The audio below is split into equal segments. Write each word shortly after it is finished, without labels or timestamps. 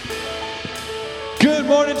Good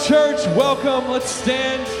morning, church. Welcome. Let's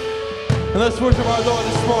stand and let's worship our Lord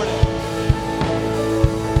this morning.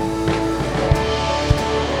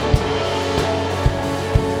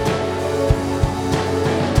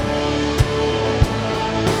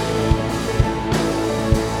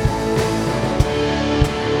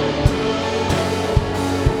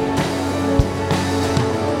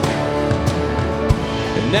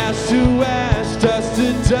 And as to ash, dust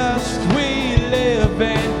to dust, we live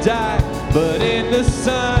and die. But in the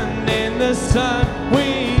sun,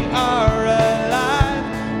 we are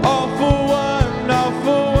alive. All for one,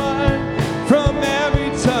 from every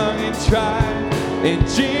tongue and tribe. And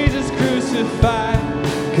Jesus crucified,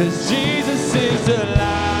 'cause Jesus is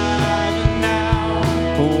alive now,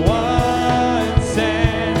 once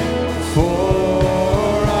and for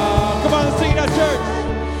all. Come on, let's sing it out, church.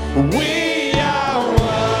 We are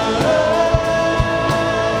one,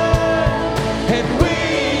 and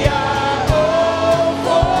we are all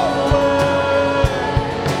for one,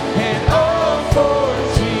 and all for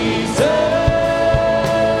Jesus,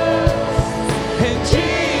 and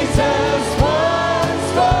Jesus once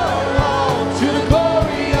for all, to the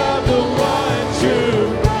glory of the one true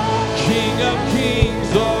King of kings,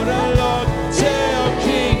 Lord of lords, till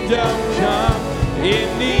kingdom come. In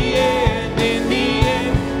the end,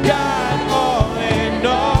 God all and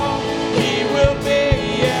all. He will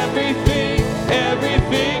be everything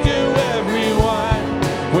to everyone.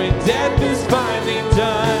 When death is finally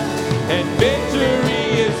done and victory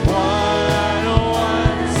is won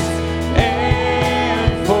once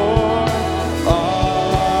and for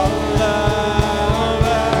all of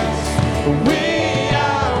us. We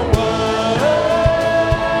are one,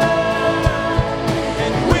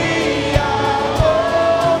 and we are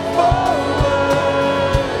all for one,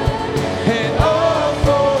 and all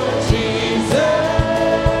for Jesus,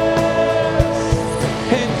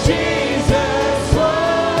 and Jesus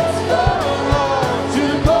once for all, to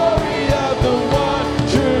the glory of the one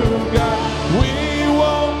true God. We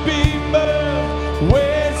won't be moved,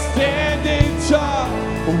 we're standing tall,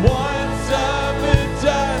 once of the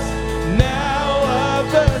dust, now of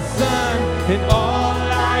the sun, and all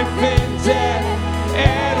life and death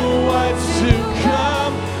and what's to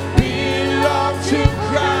come belong to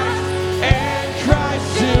Christ and Christ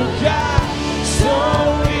to God. So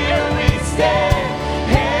here we stand,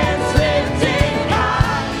 hands lifted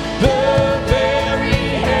high, the very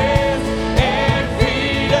hands and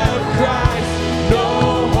feet of Christ. No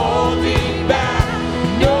holding back,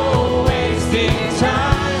 no wasting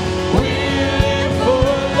time. We live for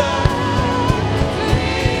love.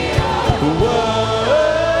 One,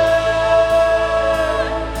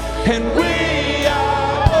 and we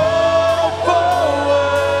are all for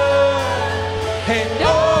one, and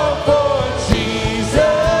all for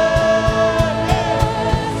Jesus,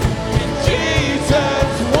 and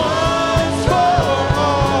Jesus once for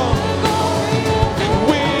all, and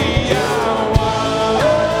we are one,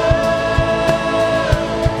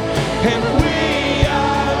 and we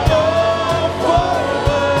are all for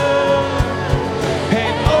one,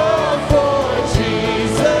 and all for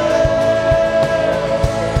Jesus,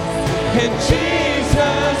 and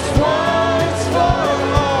Jesus once for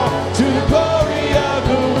all, to the glory of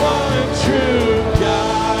the one true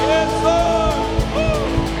God. Yes, Lord.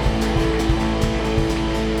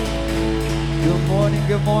 Good morning,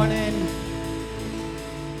 good morning.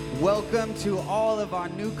 Welcome to all of our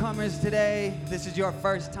newcomers today. This is your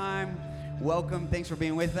first time. Welcome, thanks for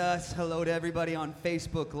being with us. Hello to everybody on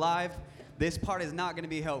Facebook Live. This part is not going to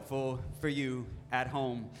be helpful for you at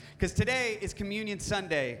home, because today is Communion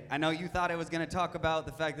Sunday. I know you thought I was going to talk about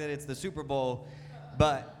the fact that it's the Super Bowl,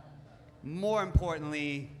 but more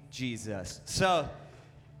importantly, Jesus. So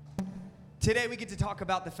today we get to talk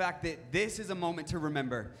about the fact that this is a moment to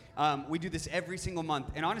remember. We do this every single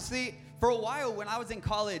month. And honestly, for a while when I was in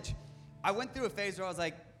college, I went through a phase where I was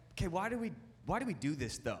like, okay, why do we do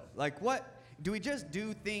this though? Like, what, do we just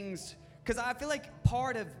do things? Because I feel like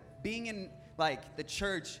part of being in like the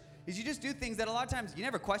church is you just do things that a lot of times you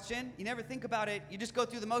never question, you never think about it, you just go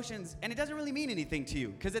through the motions, and it doesn't really mean anything to you.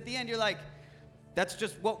 Because at the end you're like, that's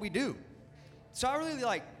just what we do. So I really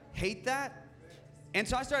like hate that. And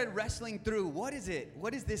so I started wrestling through, what is it?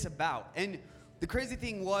 What is this about? And the crazy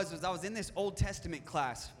thing was I was in this Old Testament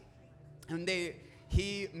class, and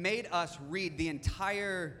he made us read the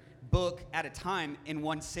entire book at a time in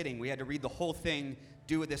one sitting. We had to read the whole thing,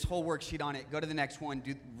 do this whole worksheet on it, go to the next one,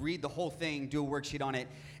 read the whole thing, do a worksheet on it.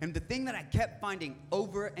 And the thing that I kept finding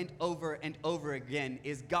over and over and over again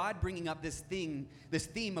is God bringing up this theme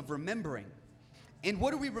of remembering. And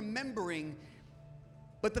what are we remembering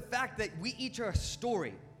but the fact that we each are a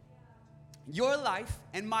story? Your life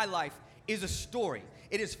and my life is a story.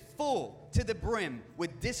 It is full to the brim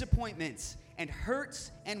with disappointments and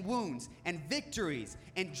hurts and wounds and victories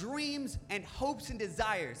and dreams and hopes and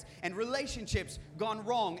desires and relationships gone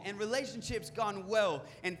wrong and relationships gone well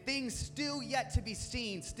and things still yet to be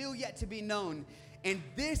seen, still yet to be known. And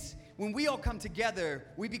this, when we all come together,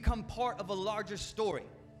 we become part of a larger story.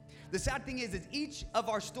 The sad thing is each of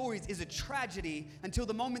our stories is a tragedy until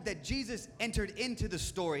the moment that Jesus entered into the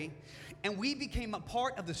story and we became a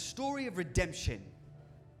part of the story of redemption.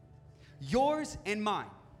 Yours and mine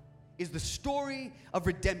is the story of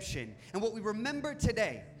redemption. And what we remember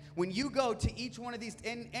today, when you go to each one of these,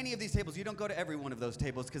 in any of these tables, you don't go to every one of those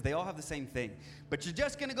tables because they all have the same thing, but you're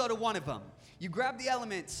just gonna go to one of them. You grab the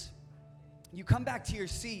elements, you come back to your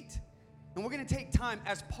seat, and we're gonna take time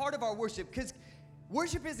as part of our worship, because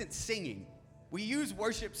worship isn't singing. We use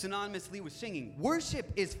worship synonymously with singing.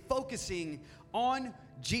 Worship is focusing on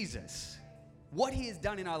Jesus, what he has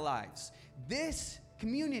done in our lives. This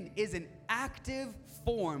communion is an active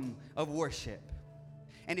form of worship.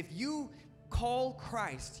 And if you call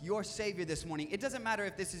Christ your Savior this morning, it doesn't matter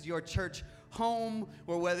if this is your church home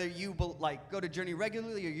or whether you go to Journey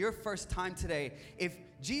regularly or your first time today. If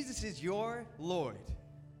Jesus is your Lord,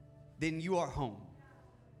 then you are home.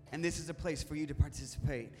 And this is a place for you to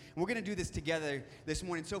participate. And we're going to do this together this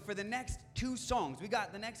morning. So for the next 2 songs, we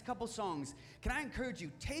got the next couple songs. Can I encourage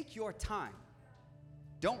you, take your time.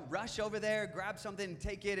 Don't rush over there, grab something,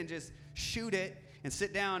 take it, and just shoot it and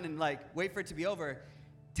sit down and wait for it to be over.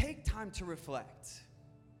 Take time to reflect.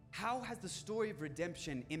 How has the story of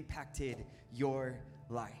redemption impacted your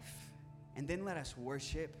life? And then let us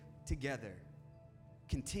worship together,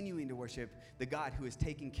 continuing to worship the God who has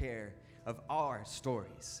taken care of our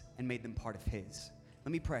stories and made them part of his.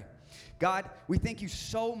 Let me pray. God, we thank you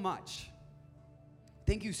so much.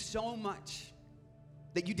 Thank you so much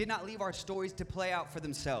that you did not leave our stories to play out for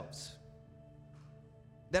themselves.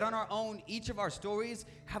 That on our own, each of our stories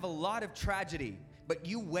have a lot of tragedy, but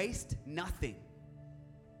you waste nothing.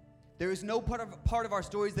 There is no part of our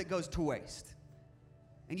stories that goes to waste.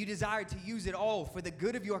 And you desire to use it all for the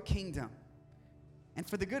good of your kingdom and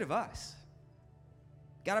for the good of us.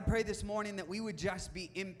 God, I pray this morning that we would just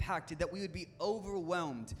be impacted, that we would be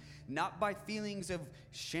overwhelmed, not by feelings of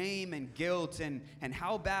shame and guilt and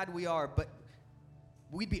how bad we are, but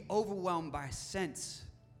we'd be overwhelmed by a sense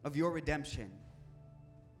of your redemption,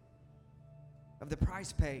 of the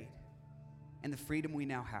price paid, and the freedom we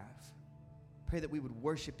now have. Pray that we would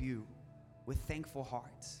worship you with thankful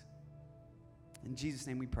hearts. In Jesus'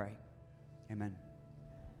 name we pray. Amen.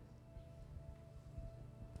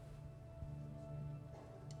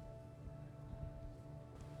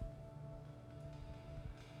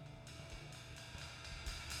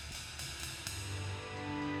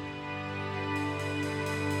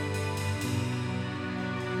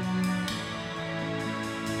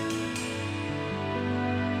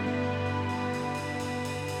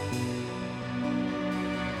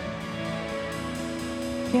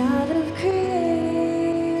 God of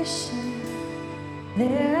creation,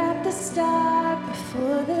 there at the start,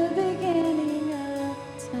 before the beginning of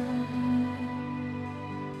time.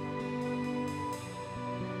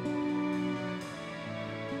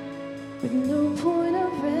 With no point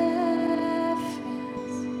of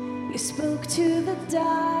reference, you spoke to the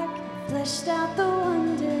dark, fleshed out the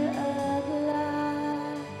wonder of life.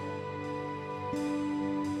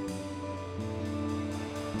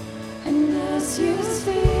 And as you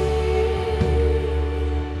speak,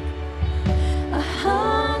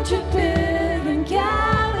 100 billion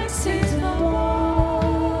galaxies are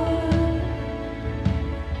born.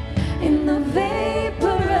 In the vapor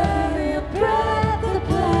of your breath, the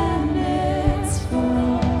planets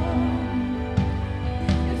form.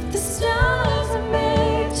 If the stars are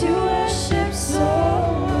made to worship, so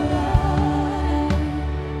will I.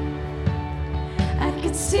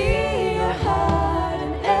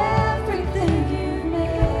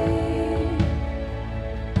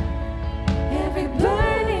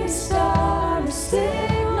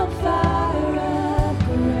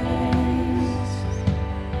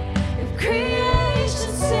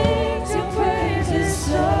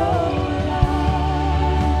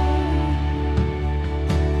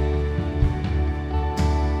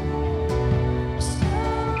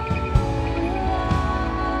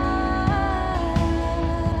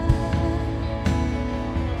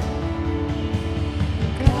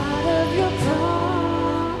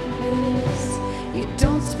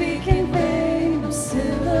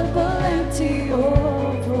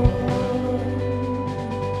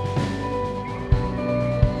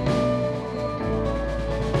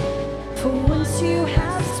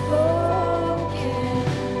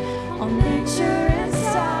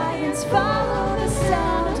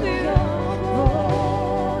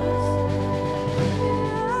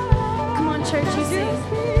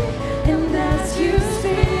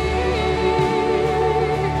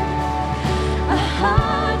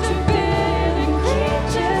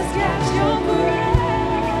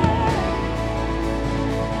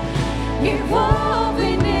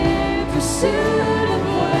 evolving in pursuit of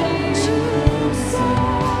what you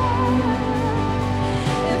said.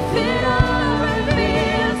 If it all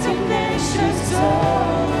reveals a nation so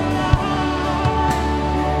alive,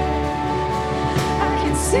 I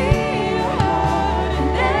can see your heart in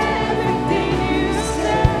everything you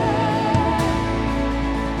said.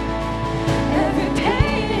 Every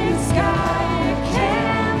painted sky, a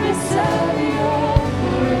canvas of your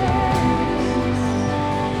grace.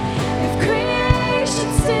 If creation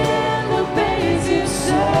still obeys you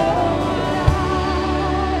so alive,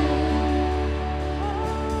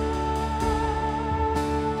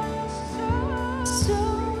 so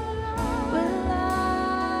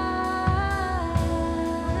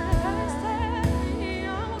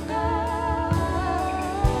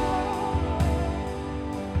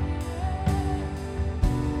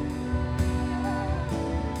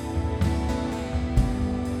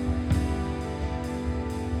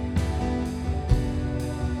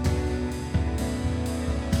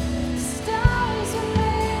stars are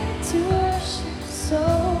made to worship, so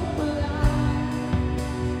will I.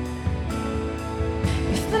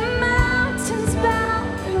 If the mountains bow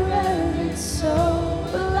in reverence, so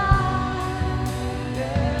will I.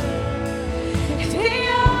 If the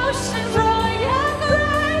oceans roar your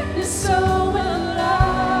greatness, so will I.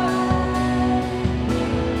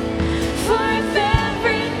 For if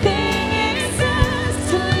everything exists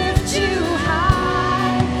to lift you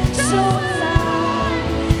high, so will I.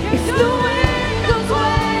 If the wind goes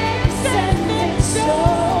waves and it's so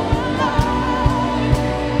alive.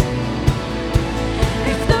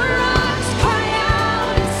 If the rocks cry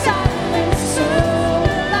out in silence, so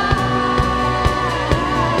alive.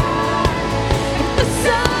 If the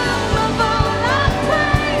sum of all our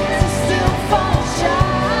praise still falls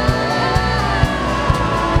short,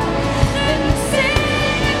 then we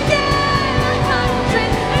sing again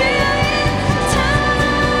 100 million times.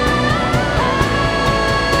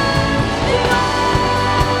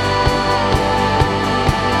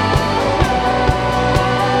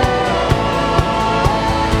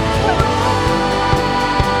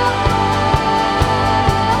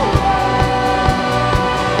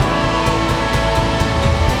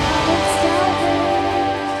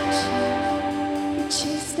 You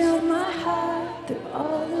chased down my heart through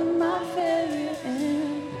all of my failure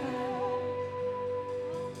and pride.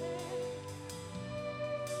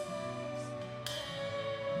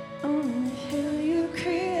 On the hill you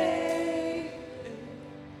create,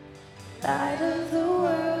 light of the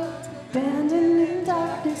world, abandoned in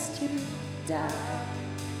darkness to die.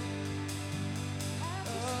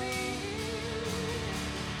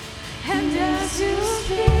 And as you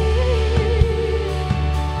speak,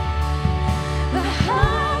 the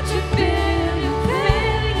 100 billion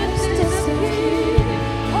billions disappear.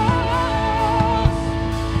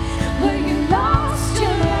 But you lost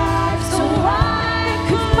your life so I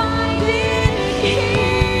could find it here.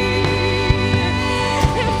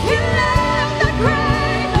 If you left the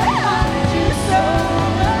grave behind you so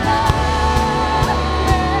alive,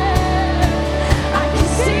 I can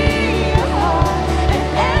see your heart in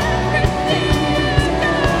everything you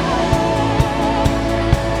do.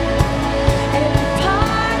 Every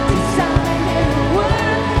part designed, every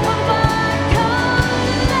word of art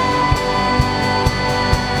collect.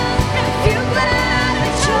 If you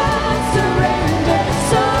gladly chose surrender,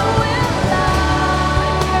 so will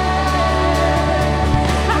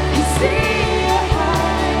I can see your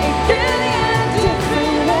heart in billion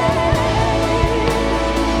different ways.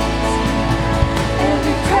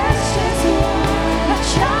 Every precious one, a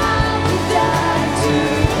child who died to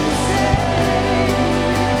save.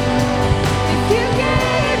 If you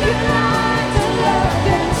gave your life to love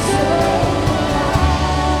them so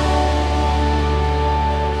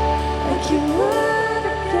like you would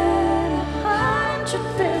again 100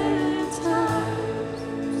 billion times,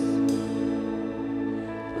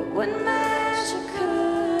 but when measure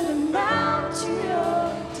could amount to your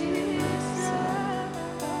desire,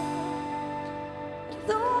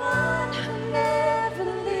 the one who never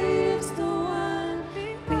leaves the one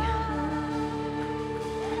behind.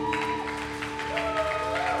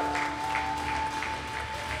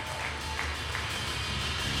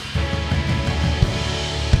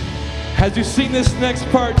 As you sing this next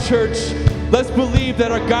part, church, let's believe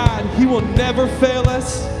that our God, He will never fail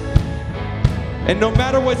us. And no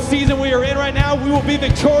matter what season we are in right now, we will be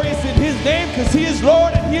victorious in His name because He is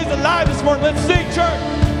Lord and He is alive this morning. Let's sing, church.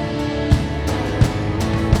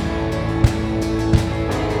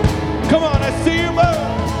 Come on, I see you move.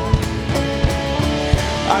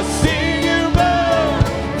 I see you move.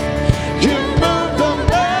 You move the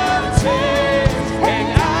mountains, and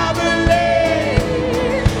I believe.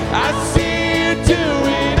 I see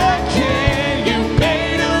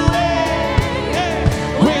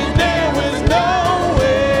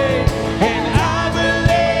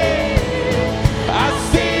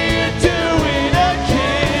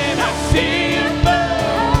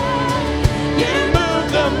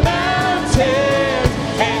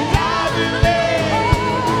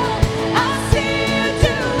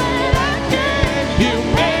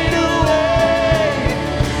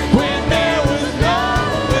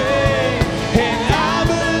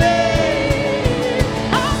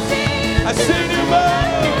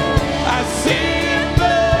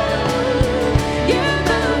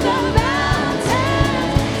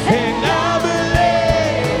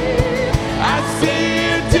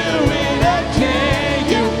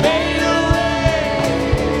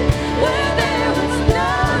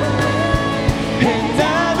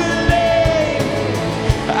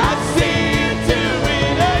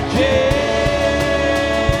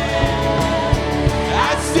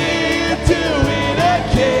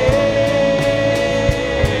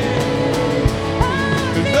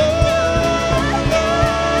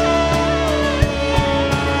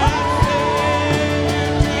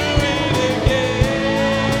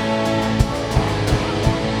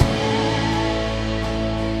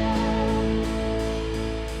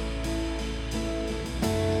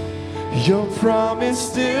Your promise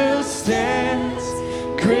still stands.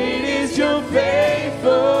 Great is your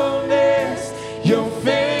faithfulness, your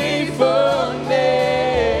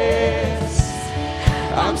faithfulness.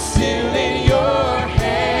 I'm still in your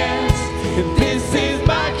hands, and this is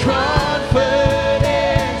my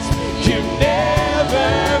confidence. You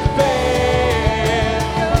never fail.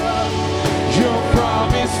 Your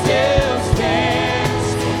promise still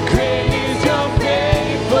stands. Great is your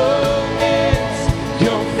faithfulness,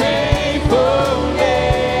 your faithfulness.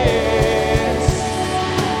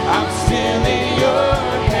 I'm still in your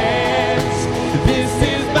hands. This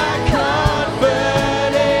is my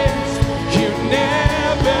confidence. You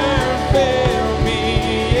never fail me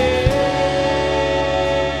yet.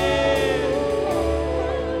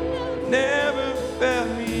 Never fail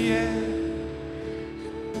me yet.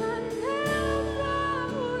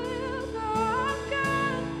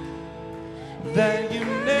 That you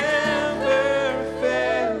never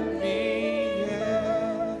fail me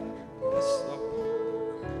yet. Yes, Lord.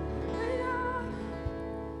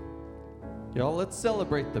 Y'all, let's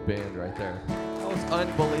celebrate the band right there. That was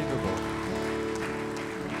unbelievable.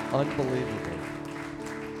 Unbelievable.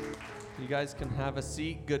 You guys can have a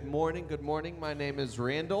seat. Good morning. Good morning. My name is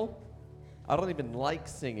Randall. I don't even like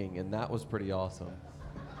singing, and that was pretty awesome.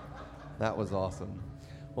 That was awesome.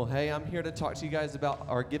 Well, hey, I'm here to talk to you guys about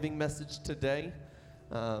our giving message today.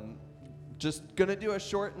 Just going to do a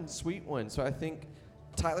short and sweet one. So I think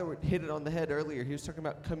Tyler hit it on the head earlier. He was talking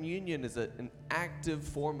about communion is an active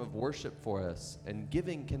form of worship for us, and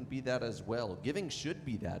giving can be that as well. Giving should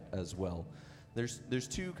be that as well. There's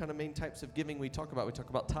two kind of main types of giving we talk about. We talk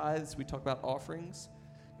about tithes, we talk about offerings.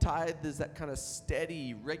 Tithe is that kind of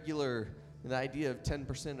steady, regular, the idea of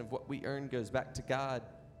 10% of what we earn goes back to God.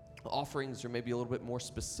 Offerings are maybe a little bit more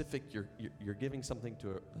specific. You're giving something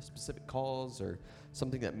to a specific cause or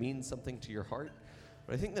something that means something to your heart.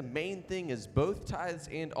 But I think the main thing is both tithes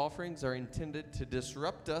and offerings are intended to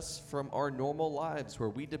disrupt us from our normal lives where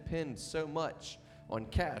we depend so much on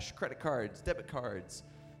cash, credit cards, debit cards,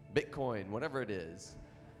 Bitcoin, whatever it is.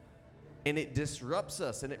 And it disrupts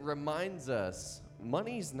us and it reminds us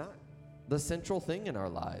money's not the central thing in our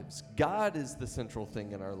lives. God is the central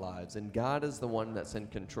thing in our lives, and God is the one that's in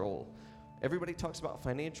control. Everybody talks about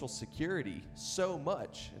financial security so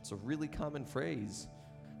much. It's a really common phrase.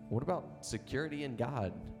 What about security in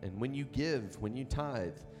God? And when you give, when you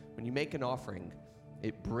tithe, when you make an offering,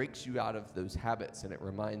 it breaks you out of those habits and it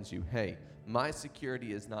reminds you, hey, my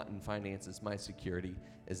security is not in finances. My security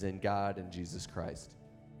is in God and Jesus Christ.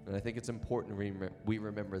 And I think it's important we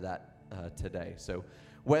remember that today. So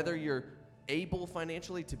whether you're able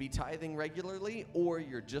financially to be tithing regularly, or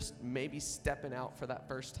you're just maybe stepping out for that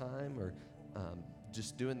first time, or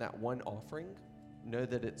just doing that one offering, know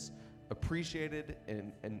that it's appreciated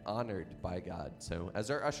and honored by God. So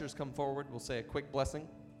as our ushers come forward, we'll say a quick blessing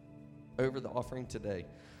over the offering today.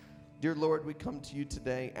 Dear Lord, we come to you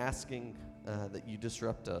today asking that you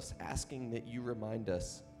disrupt us, asking that you remind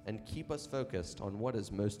us and keep us focused on what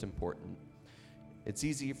is most important. It's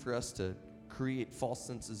easy for us to create false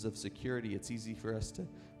senses of security. It's easy for us to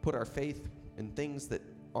put our faith in things that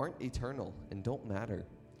aren't eternal and don't matter.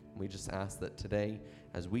 We just ask that today,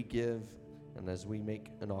 as we give and as we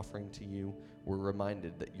make an offering to you, we're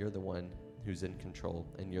reminded that you're the one who's in control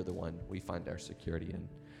and you're the one we find our security in.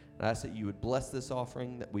 I ask that you would bless this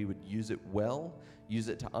offering, that we would use it well, use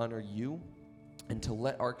it to honor you, and to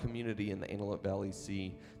let our community in the Antelope Valley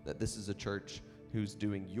see that this is a church who's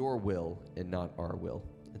doing your will and not our will.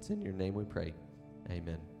 It's in your name we pray.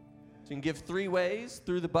 Amen. So you can give 3 ways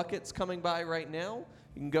through the buckets coming by right now.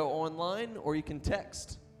 You can go online or you can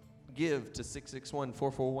text give to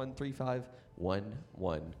 661-441-3511.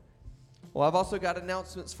 Well, I've also got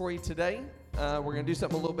announcements for you today. We're going to do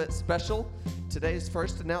something a little bit special. Today's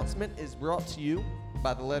first announcement is brought to you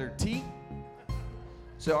by the letter T.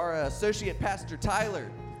 So our associate pastor Tyler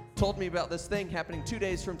told me about this thing happening 2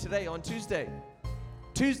 days from today on Tuesday.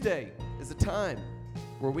 Tuesday is a time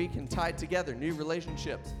where we can tie together new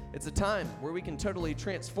relationships. It's a time where we can totally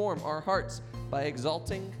transform our hearts by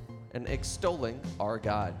exalting and extolling our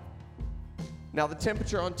God. Now, the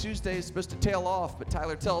temperature on Tuesday is supposed to tail off, but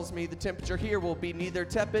Tyler tells me the temperature here will be neither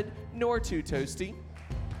tepid nor too toasty.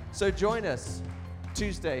 So join us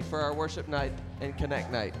Tuesday for our worship night and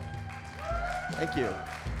connect night. Thank you.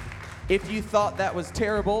 If you thought that was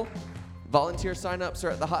terrible, volunteer sign-ups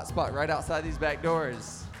are at the hot spot right outside these back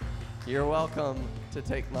doors. You're welcome to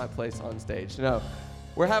take my place on stage. No,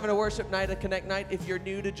 we're having a worship night, a connect night. If you're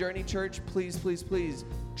new to Journey Church, please, please, please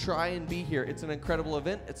try and be here. It's an incredible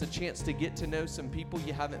event. It's a chance to get to know some people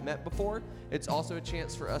you haven't met before. It's also a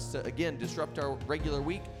chance for us to, again, disrupt our regular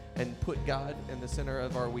week and put God in the center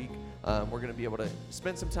of our week We're going to be able to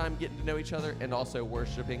spend some time getting to know each other and also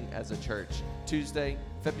worshiping as a church. Tuesday,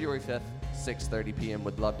 February 5th, 6:30 p.m.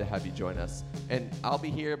 Would love to have you join us. And I'll be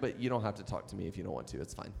here, but you don't have to talk to me if you don't want to.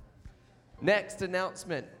 It's fine. Next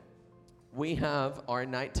announcement. We have our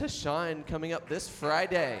Night to Shine coming up this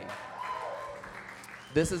Friday.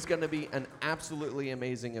 This is going to be an absolutely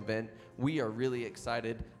amazing event. We are really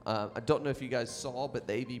excited. I don't know if you guys saw, but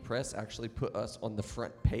the AV Press actually put us on the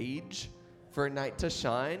front page for Night to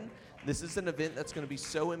Shine. This is an event that's going to be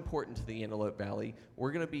so important to the Antelope Valley.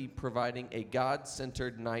 We're going to be providing a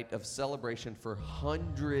God-centered night of celebration for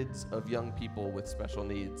hundreds of young people with special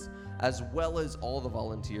needs, as well as all the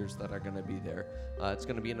volunteers that are going to be there. It's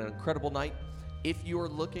going to be an incredible night. If you're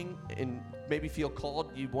looking and maybe feel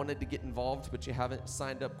called, you wanted to get involved, but you haven't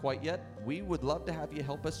signed up quite yet, we would love to have you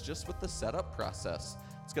help us just with the setup process.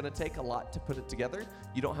 It's going to take a lot to put it together.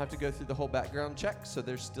 You don't have to go through the whole background check, so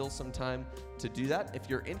there's still some time to do that. If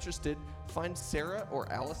you're interested, find Sarah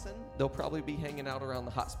or Allison. They'll probably be hanging out around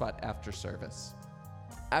the hotspot after service.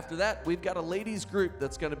 After that, we've got a ladies group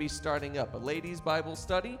that's going to be starting up, a ladies Bible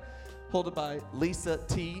study, held by Lisa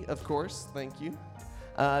T, of course. Thank you.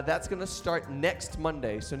 That's going to start next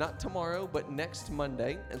Monday, so not tomorrow, but next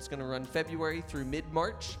Monday. It's going to run February through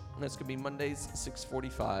mid-March, and it's going to be Mondays,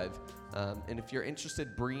 6:45. And if you're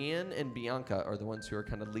interested, Brienne and Bianca are the ones who are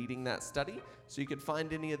kind of leading that study, so you could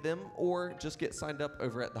find any of them or just get signed up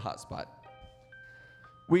over at the hotspot.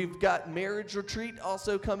 We've got marriage retreat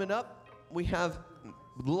also coming up. We'd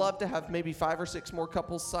love to have maybe 5 or 6 more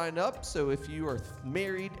couples sign up. So if you are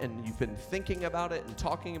married and you've been thinking about it and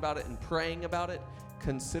talking about it and praying about it,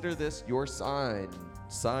 consider this your sign.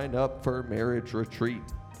 Sign up for marriage retreat.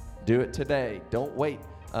 Do it today. Don't wait.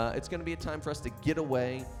 It's going to be a time for us to get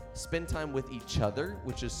away, spend time with each other,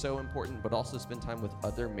 which is so important, but also spend time with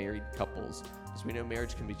other married couples. Because we know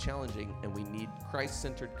marriage can be challenging, and we need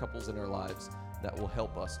Christ-centered couples in our lives that will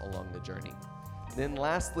help us along the journey. Then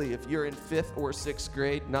lastly, if you're in 5th or 6th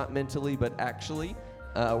grade, not mentally, but actually,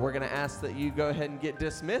 we're going to ask that you go ahead and get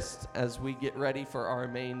dismissed as we get ready for our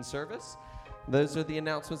main service. Those are the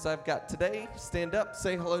announcements I've got today. Stand up,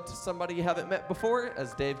 say hello to somebody you haven't met before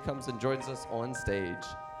as Dave comes and joins us on stage.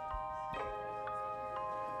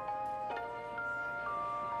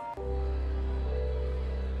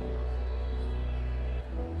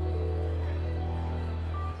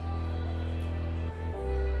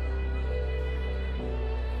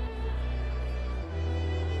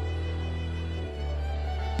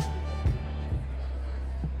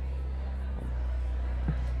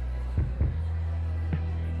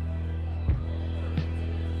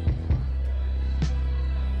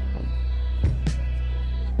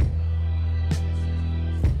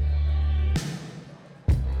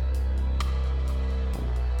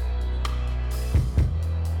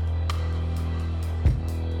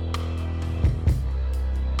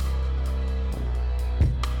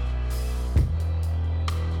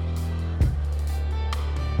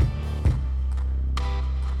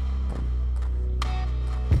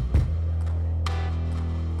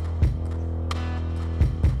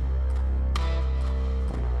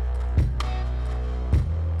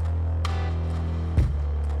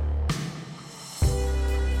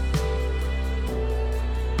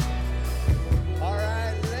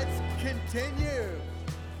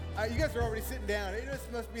 You guys are already sitting down. It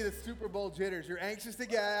just must be the Super Bowl jitters. You're anxious to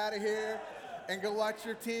get out of here and go watch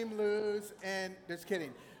your team lose. And just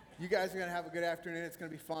kidding. You guys are going to have a good afternoon. It's going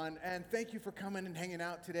to be fun. And thank you for coming and hanging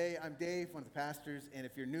out today. I'm Dave, one of the pastors. And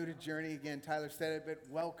if you're new to Journey, again, Tyler said it, but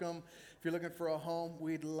welcome. If you're looking for a home,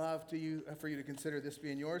 we'd love for you to consider this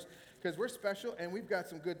being yours because we're special and we've got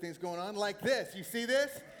some good things going on like this. You see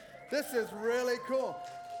this? This is really cool.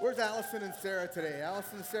 Where's Allison and Sarah today?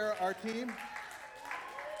 Allison and Sarah, our team.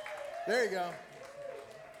 There you go.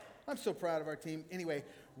 I'm so proud of our team. Anyway,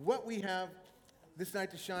 what we have, this Night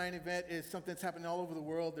to Shine event is something that's happening all over the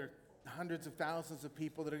world. There are hundreds of thousands of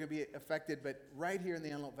people that are going to be affected, but right here in the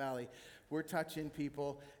Antelope Valley, we're touching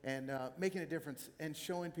people and making a difference and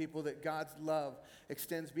showing people that God's love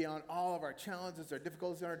extends beyond all of our challenges, our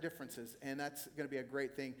difficulties, and our differences, and that's going to be a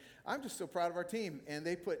great thing. I'm just so proud of our team, and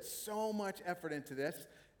they put so much effort into this,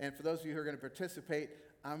 and for those of you who are going to participate,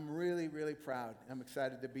 I'm really, really proud. I'm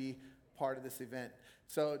excited to be part of this event.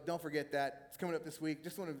 So don't forget that. It's coming up this week.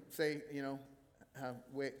 Just want to say,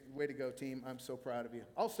 way to go, team. I'm so proud of you.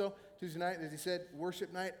 Also, Tuesday night, as he said,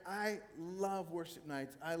 worship night. I love worship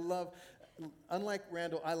nights. Unlike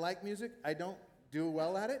Randall, I like music. I don't do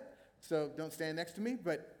well at it, so don't stand next to me,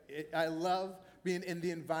 but I love being in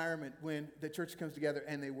the environment when the church comes together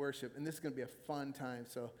and they worship, and this is going to be a fun time,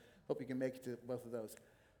 so hope you can make it to both of those.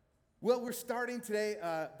 Well, we're starting today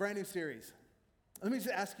a brand new series. Let me just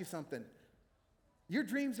ask you something. Your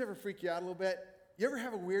dreams ever freak you out a little bit? You ever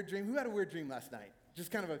have a weird dream? Who had a weird dream last night?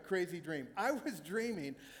 Just kind of a crazy dream. I was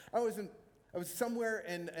dreaming. I was somewhere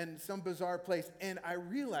in some bizarre place, and I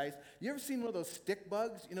realized, you ever seen one of those stick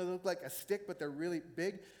bugs? You know, they look like a stick, but they're really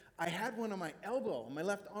big. I had one on my elbow, on my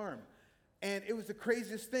left arm, and it was the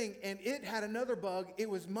craziest thing. And it had another bug it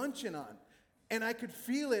was munching on. And I could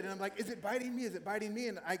feel it, and I'm like, is it biting me? Is it biting me?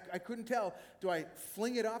 And I couldn't tell. Do I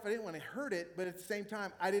fling it off? I didn't want to hurt it, but at the same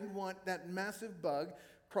time, I didn't want that massive bug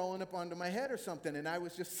crawling up onto my head or something. And I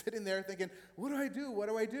was just sitting there thinking, what do I do? What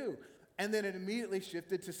do I do? And then it immediately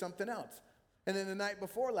shifted to something else. And then the night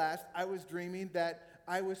before last, I was dreaming that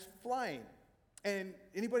I was flying. And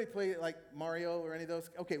anybody play like Mario or any of those?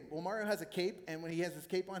 Okay, well, Mario has a cape, and when he has his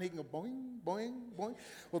cape on, he can go boing, boing, boing.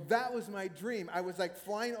 Well, that was my dream. I was like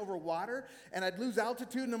flying over water, and I'd lose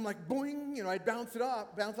altitude, and I'm like boing, you know, I'd bounce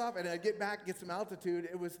off, and I'd get back, get some altitude.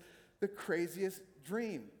 It was the craziest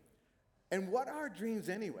dream. And what are dreams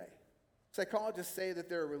anyway? Psychologists say that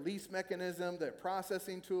they're a release mechanism, they're a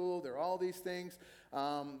processing tool, they're all these things.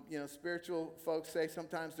 Spiritual folks say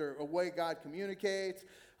sometimes they're a way God communicates.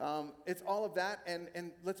 It's all of that,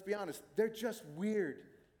 and let's be honest, they're just weird.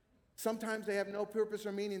 Sometimes they have no purpose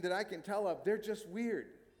or meaning that I can tell of. They're just weird.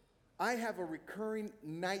 I have a recurring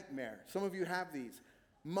nightmare. Some of you have these.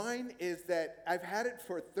 Mine is that I've had it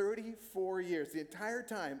for 34 years, the entire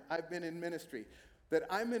time I've been in ministry, that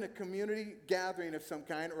I'm in a community gathering of some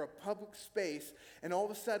kind or a public space, and all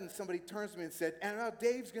of a sudden somebody turns to me and said, and now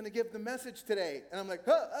Dave's going to give the message today. And I'm like,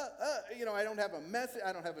 I don't have a message,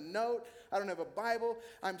 I don't have a note, I don't have a Bible.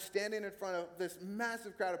 I'm standing in front of this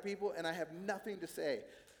massive crowd of people, and I have nothing to say.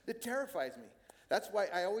 It terrifies me. That's why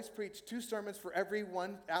I always preach 2 sermons for every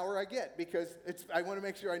 1 hour I get, because I want to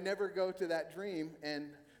make sure I never go to that dream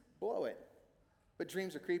and blow it. But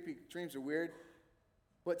dreams are creepy, dreams are weird,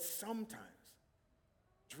 but sometimes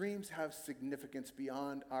dreams have significance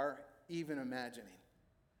beyond our even imagining.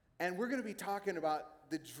 And we're going to be talking about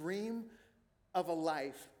the dream of a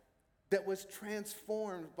life that was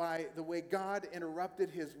transformed by the way God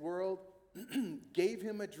interrupted his world, gave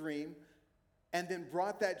him a dream, and then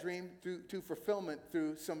brought that dream to fulfillment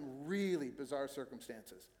through some really bizarre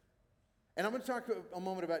circumstances. And I'm going to talk a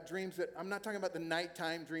moment about dreams that, I'm not talking about the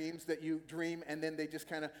nighttime dreams that you dream and then they just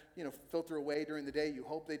kind of, filter away during the day. You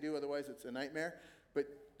hope they do, otherwise it's a nightmare. But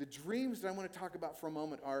the dreams that I want to talk about for a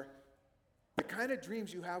moment are the kind of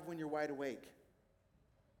dreams you have when you're wide awake.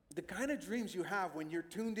 The kind of dreams you have when you're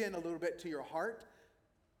tuned in a little bit to your heart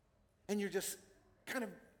and you're just kind of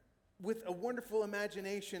with a wonderful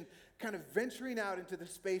imagination kind of venturing out into the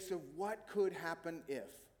space of what could happen if.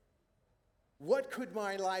 What could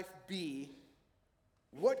my life be?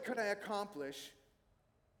 What could I accomplish?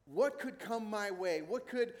 What could come my way? What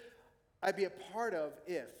could I be a part of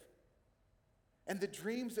if? And the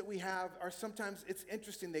dreams that we have are sometimes, it's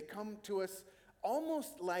interesting, they come to us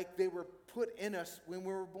almost like they were put in us when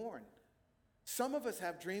we were born. Some of us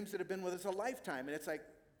have dreams that have been with us a lifetime, and it's like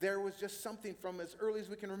there was just something from as early as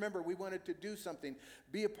we can remember. We wanted to do something,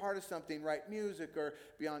 be a part of something, write music, or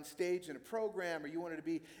be on stage in a program, or you wanted to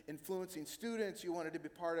be influencing students, you wanted to be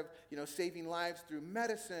part of, saving lives through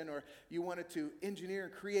medicine, or you wanted to engineer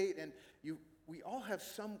and create, and we all have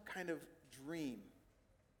some kind of dream.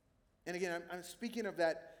 And again, I'm speaking of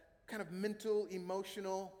that kind of mental,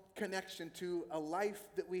 emotional connection to a life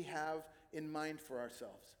that we have in mind for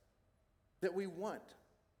ourselves, that we want.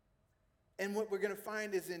 And what we're going to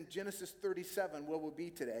find is in Genesis 37, where we'll be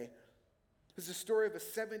today, is the story of a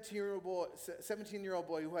 17-year-old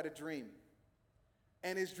boy who had a dream.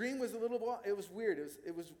 And his dream was it was weird.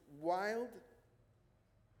 It was wild.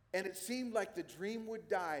 And it seemed like the dream would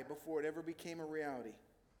die before it ever became a reality.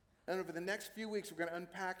 And over the next few weeks, we're going to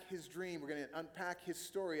unpack his dream. We're going to unpack his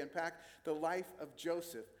story, unpack the life of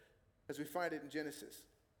Joseph as we find it in Genesis.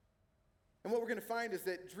 And what we're going to find is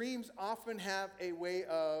that dreams often have a way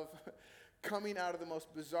of coming out of the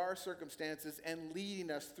most bizarre circumstances and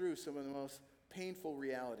leading us through some of the most painful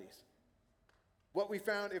realities. What we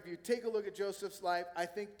found, if you take a look at Joseph's life, I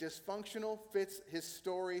think dysfunctional fits his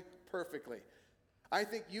story perfectly. I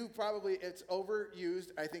think it's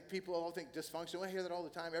overused. I think people all think dysfunctional. I hear that all the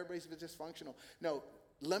time. Everybody's dysfunctional. No,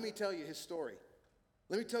 let me tell you his story.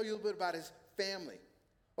 Let me tell you a little bit about his family.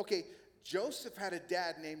 Okay, Joseph had a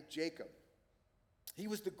dad named Jacob. He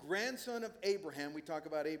was the grandson of Abraham. We talk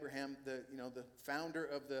about Abraham, the founder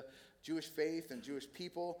of the Jewish faith and Jewish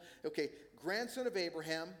people. Okay, grandson of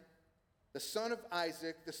Abraham, the son of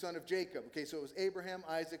Isaac, the son of Jacob. Okay, so it was Abraham,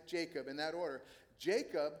 Isaac, Jacob in that order.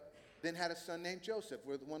 Jacob then had a son named Joseph,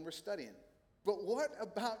 the one we're studying. But what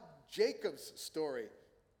about Jacob's story?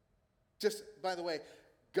 Just, by the way,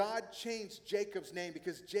 God changed Jacob's name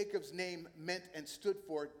because Jacob's name meant and stood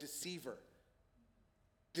for deceiver.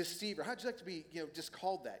 Deceiver. How'd you like to be, just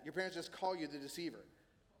called that? Your parents just call you the deceiver.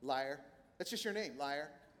 Liar. That's just your name, liar.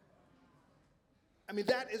 I mean,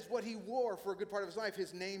 that is what he wore for a good part of his life.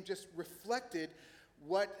 His name just reflected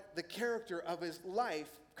what the character of his life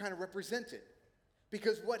kind of represented.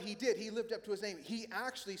 Because what he did, he lived up to his name. He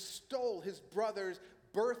actually stole his brother's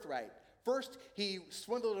birthright. First, he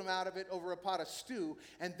swindled him out of it over a pot of stew,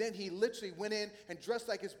 and then he literally went in and dressed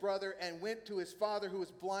like his brother and went to his father who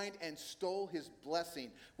was blind and stole his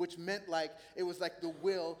blessing, which meant it was like the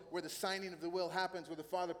will, where the signing of the will happens, where the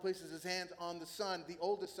father places his hands on the son, the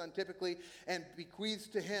oldest son typically, and bequeaths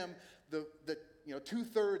to him the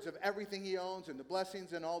 2/3 of everything he owns and the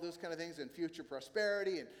blessings and all those kind of things and future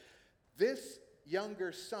prosperity. And this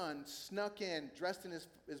younger son snuck in, dressed in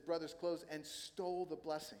his brother's clothes, and stole the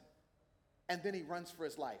blessing. And then he runs for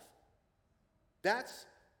his life. That's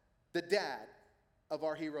the dad of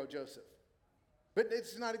our hero, Joseph. But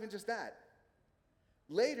it's not even just that.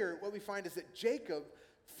 Later, what we find is that Jacob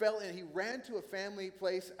fell in, he ran to a family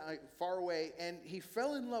place far away, and he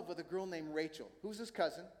fell in love with a girl named Rachel, who was his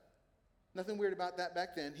cousin. Nothing weird about that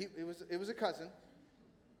back then. It was a cousin.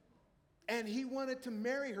 And he wanted to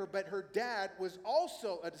marry her, but her dad was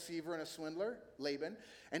also a deceiver and a swindler, Laban.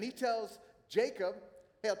 And he tells Jacob,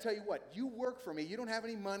 hey, I'll tell you what, you work for me. You don't have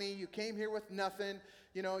any money. You came here with nothing.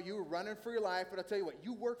 You were running for your life. But I'll tell you what,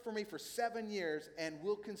 you work for me for 7 years, and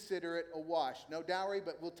we'll consider it a wash. No dowry,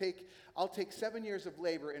 but I'll take 7 years of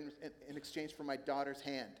labor in exchange for my daughter's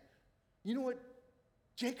hand. You know what?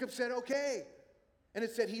 Jacob said, okay. And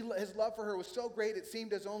it said his love for her was so great, it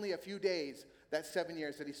seemed as only a few days, that 7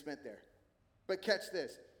 years that he spent there. But catch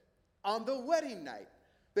this. On the wedding night,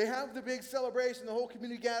 they have the big celebration, the whole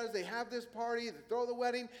community gathers, they have this party, they throw the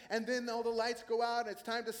wedding, and then all the lights go out, and it's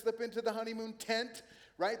time to slip into the honeymoon tent,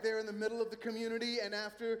 right there in the middle of the community. And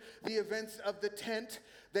after the events of the tent,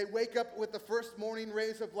 they wake up with the first morning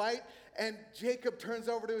rays of light, and Jacob turns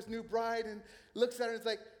over to his new bride and looks at her and is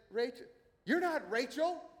like, Rachel, you're not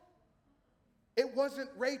Rachel. It wasn't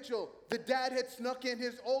Rachel. The dad had snuck in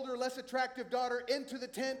his older, less attractive daughter into the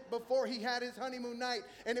tent before he had his honeymoon night.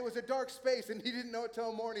 And it was a dark space, and he didn't know it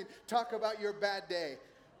till morning. Talk about your bad day.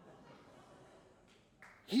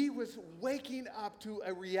 He was waking up to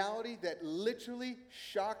a reality that literally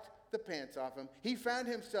shocked the pants off him. He found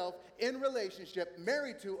himself in relationship,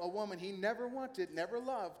 married to a woman he never wanted, never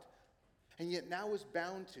loved, and yet now was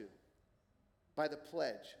bound to by the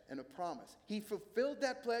pledge and a promise. He fulfilled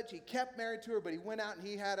that pledge. He kept married to her, but he went out and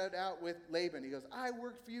he had it out with Laban. He goes, I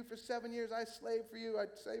worked for you for 7 years. I slaved for you. I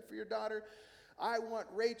saved for your daughter. I want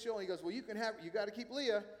Rachel. And he goes, well, you can have her. You got to keep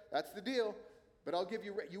Leah. That's the deal. But I'll give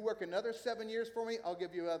you, you work another 7 years for me, I'll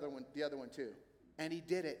give you the other one too. And he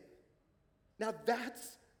did it. Now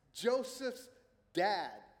that's Joseph's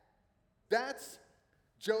dad. That's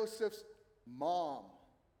Joseph's mom.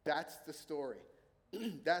 That's the story.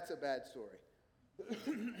 That's a bad story.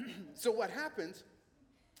 So what happens,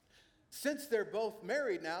 since they're both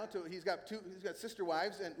married now, he's got sister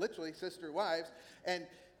wives, and literally sister wives, and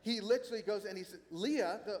he literally goes and he says,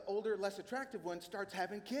 Leah, the older, less attractive one, starts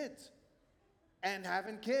having kids. And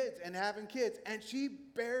having kids, and having kids. And she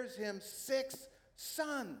bears him 6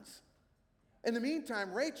 sons. In the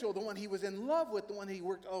meantime, Rachel, the one he was in love with, the one he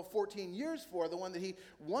worked 14 years for, the one that he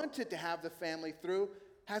wanted to have the family through,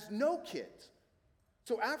 has no kids.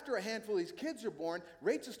 So after a handful of these kids are born,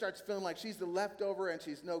 Rachel starts feeling like she's the leftover and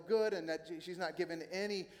she's no good and that she's not given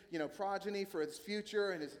any, progeny for his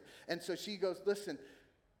future. And so she goes, listen,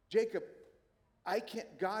 Jacob,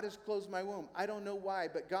 God has closed my womb. I don't know why,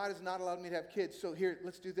 but God has not allowed me to have kids. So here,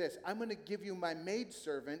 let's do this. I'm going to give you my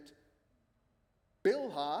maidservant,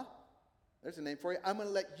 Bilhah. There's a name for you. I'm going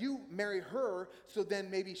to let you marry her, so then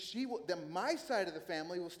maybe then my side of the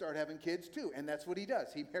family will start having kids too. And that's what he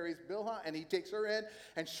does. He marries Bilhah, and he takes her in,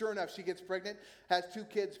 and sure enough, she gets pregnant, has 2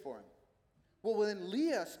 kids for him. Well, then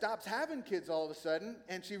Leah stops having kids all of a sudden,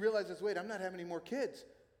 and she realizes, wait, I'm not having any more kids.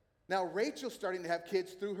 Now Rachel's starting to have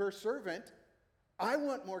kids through her servant. I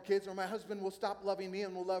want more kids, or my husband will stop loving me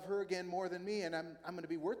and will love her again more than me, and I'm going to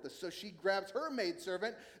be worthless. So she grabs her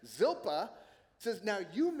maidservant, Zilpah, says, now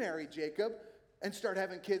you marry Jacob and start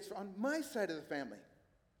having kids on my side of the family.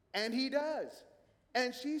 And he does.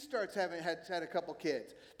 And she starts had a couple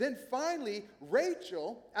kids. Then finally,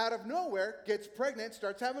 Rachel, out of nowhere, gets pregnant,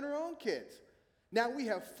 starts having her own kids. Now we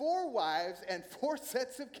have 4 wives and 4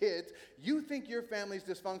 sets of kids. You think your family's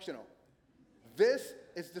dysfunctional. This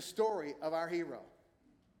is the story of our hero.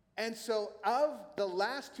 And so of the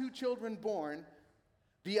last 2 children born,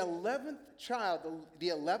 the 11th child, the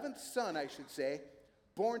 11th son, I should say,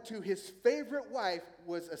 Born to his favorite wife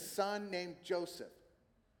was a son named Joseph.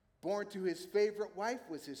 Born to his favorite wife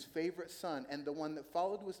was his favorite son, and the one that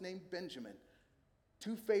followed was named Benjamin.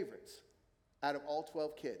 2 favorites out of all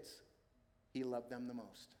 12 kids. He loved them the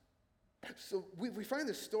most. So we find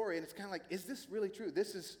this story, and it's kind of like, is this really true?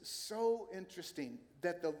 This is so interesting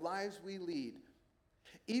that the lives we lead,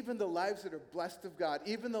 even the lives that are blessed of God,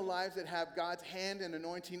 even the lives that have God's hand and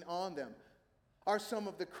anointing on them, are some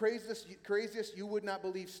of the craziest you would not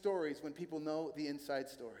believe stories when people know the inside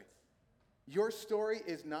story. Your story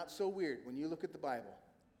is not so weird when you look at the Bible.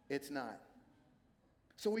 It's not.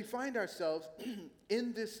 So we find ourselves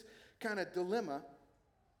in this kind of dilemma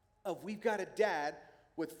of we've got a dad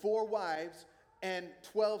with 4 wives and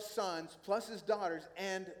 12 sons plus his daughters,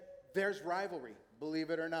 and there's rivalry, believe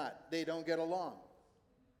it or not. They don't get along.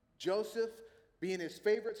 Joseph, being his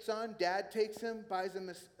favorite son, dad takes him, buys him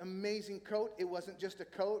this amazing coat. It wasn't just a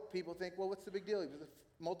coat. People think, well, what's the big deal? It was a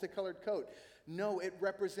multicolored coat. No, it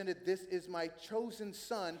represented, this is my chosen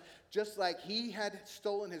son. Just like he had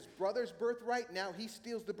stolen his brother's birthright, now he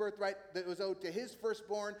steals the birthright that was owed to his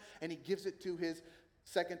firstborn, and he gives it to his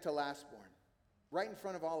second to lastborn. Right in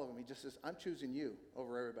front of all of them, he just says, I'm choosing you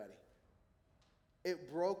over everybody.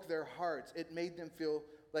 It broke their hearts. It made them feel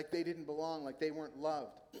like they didn't belong, like they weren't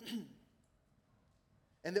loved.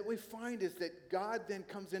 And that we find is that God then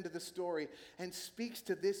comes into the story and speaks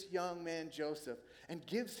to this young man, Joseph, and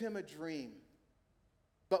gives him a dream.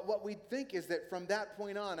 But what we think is that from that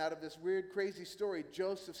point on, out of this weird, crazy story,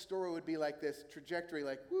 Joseph's story would be like this trajectory,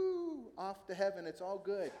 like, woo, off to heaven, it's all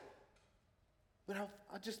good. But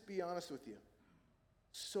I'll just be honest with you.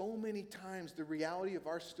 So many times the reality of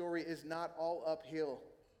our story is not all uphill.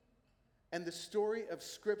 And the story of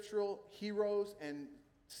scriptural heroes and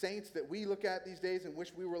saints that we look at these days and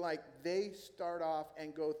wish we were like, they start off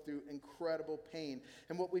and go through incredible pain.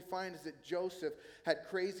 And what we find is that Joseph had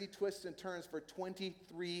crazy twists and turns for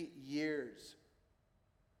 23 years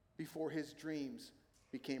before his dreams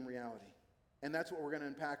became reality. And that's what we're going to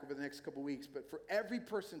unpack over the next couple weeks. But for every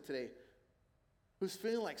person today who's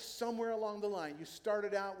feeling like somewhere along the line, you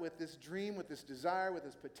started out with this dream, with this desire, with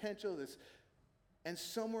this potential, and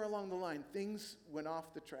somewhere along the line, things went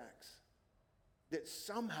off the tracks. That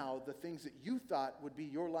somehow the things that you thought would be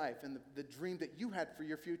your life and the dream that you had for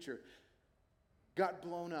your future got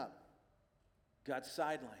blown up, got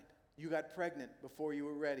sidelined. You got pregnant before you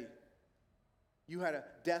were ready. You had a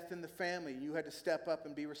death in the family. You had to step up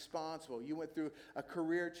and be responsible. You went through a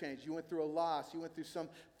career change. You went through a loss. You went through some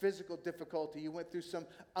physical difficulty. You went through some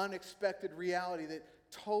unexpected reality that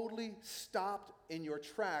totally stopped in your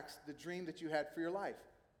tracks the dream that you had for your life.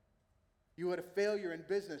 You had a failure in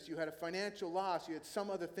business. You had a financial loss. You had some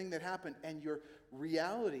other thing that happened, and your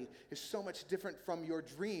reality is so much different from your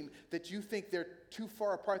dream that you think they're too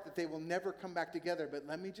far apart that they will never come back together. But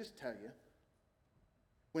let me just tell you,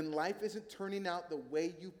 when life isn't turning out the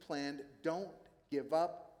way you planned, don't give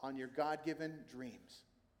up on your God-given dreams.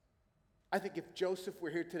 I think if Joseph were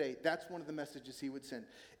here today, that's one of the messages he would send.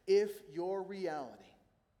 If your reality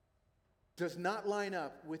does not line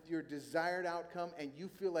up with your desired outcome and you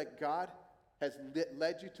feel like God has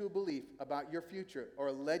led you to a belief about your future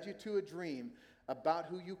or led you to a dream about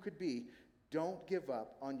who you could be, don't give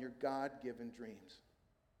up on your God-given dreams.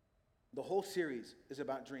 The whole series is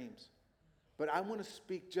about dreams. But I want to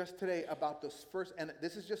speak just today about those first, and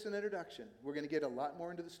this is just an introduction. We're going to get a lot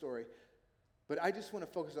more into the story. But I just want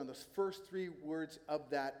to focus on those first 3 words of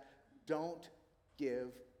that, don't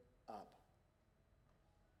give up.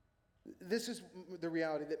 This is the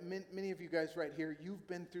reality that many of you guys right here, you've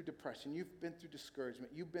been through depression, you've been through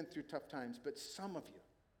discouragement, you've been through tough times, but some of you,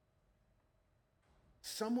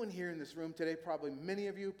 someone here in this room today, probably many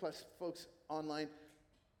of you, plus folks online,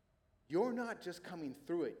 you're not just coming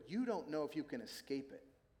through it. You don't know if you can escape it.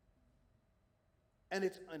 And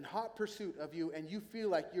it's in hot pursuit of you, and you feel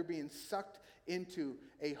like you're being sucked into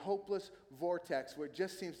a hopeless vortex where it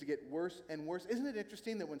just seems to get worse and worse. Isn't it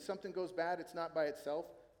interesting that when something goes bad, it's not by itself?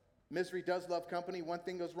 Misery does love company. One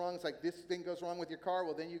thing goes wrong. It's like this thing goes wrong with your car.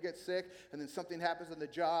 Well, then you get sick, and then something happens on the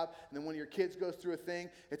job, and then one of your kids goes through a thing.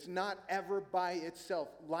 It's not ever by itself.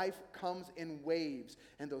 Life comes in waves,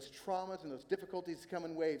 and those traumas and those difficulties come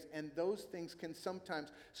in waves, and those things can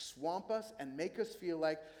sometimes swamp us and make us feel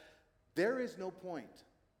like there is no point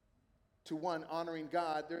to, one, honoring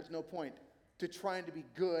God. There is no point to trying to be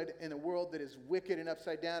good in a world that is wicked and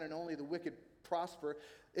upside down, and only the wicked prosper.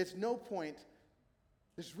 It's no point.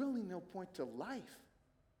 There's really no point to life.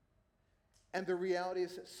 And the reality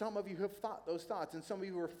is that some of you have thought those thoughts, and some of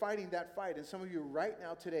you are fighting that fight, and some of you are right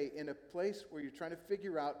now today in a place where you're trying to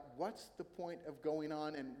figure out what's the point of going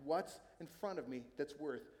on and what's in front of me that's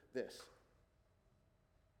worth this.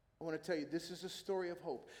 I want to tell you, this is a story of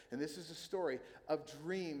hope. And this is a story of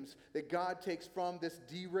dreams that God takes from this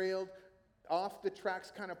derailed, off the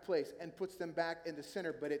tracks kind of place and puts them back in the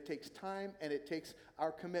center. But it takes time and it takes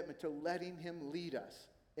our commitment to letting him lead us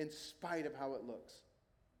in spite of how it looks.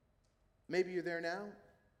 Maybe you're there now.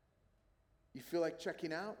 You feel like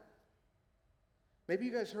checking out. Maybe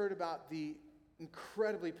you guys heard about the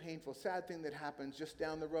incredibly painful, sad thing that happens just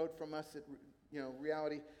down the road from us at,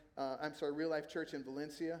 Real Life Church in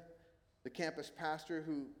Valencia. The campus pastor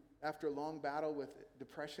who, after a long battle with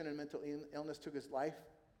depression and mental illness, took his life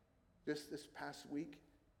just this past week.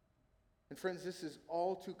 And friends, this is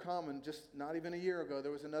all too common. Just not even a year ago,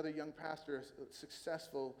 there was another young pastor, a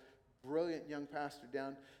successful, brilliant young pastor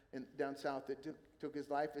down south that took his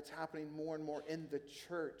life. It's happening more and more in the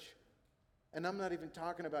church. And I'm not even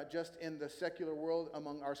talking about just in the secular world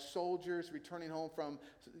among our soldiers returning home from,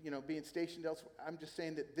 being stationed elsewhere. I'm just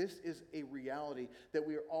saying that this is a reality that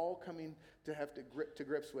we are all coming to have to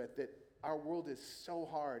grips with, that our world is so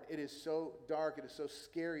hard. It is so dark. It is so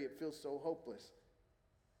scary. It feels so hopeless.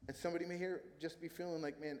 And somebody may here just be feeling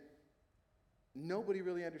like, man, nobody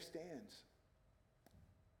really understands.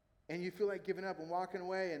 And you feel like giving up and walking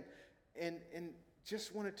away, and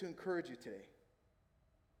just wanted to encourage you today.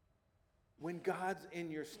 When God's in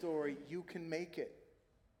your story, you can make it.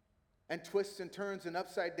 And twists and turns and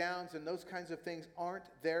upside downs and those kinds of things aren't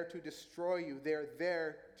there to destroy you. They're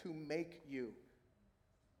there to make you.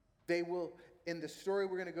 They will, in the story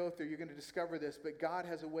we're going to go through, you're going to discover this, but God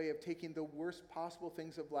has a way of taking the worst possible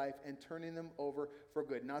things of life and turning them over for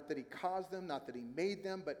good. Not that he caused them, not that he made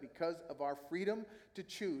them, but because of our freedom to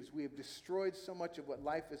choose, we have destroyed so much of what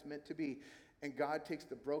life is meant to be. And God takes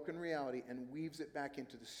the broken reality and weaves it back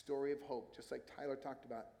into the story of hope, just like Tyler talked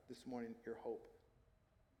about this morning, your hope.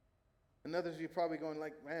 And others of you are probably going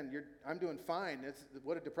like, man, I'm doing fine.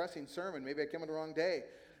 What a depressing sermon. Maybe I came on the wrong day.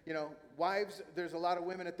 Wives, there's a lot of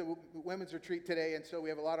women at the women's retreat today, and so we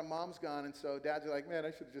have a lot of moms gone, and so dads are like, man,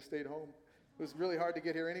 I should have just stayed home. It was really hard to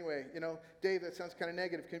get here anyway. Dave, that sounds kind of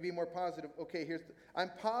negative. Can you be more positive? Okay,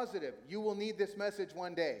 I'm positive you will need this message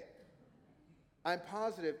one day. I'm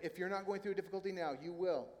positive if you're not going through a difficulty now, you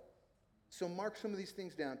will. So mark some of these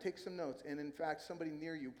things down. Take some notes. And in fact, somebody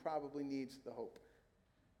near you probably needs the hope.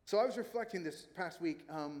 So I was reflecting this past week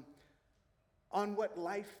on what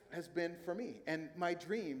life has been for me. And my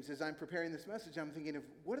dreams, as I'm preparing this message, I'm thinking of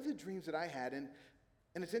what are the dreams that I had? And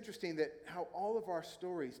it's interesting that how all of our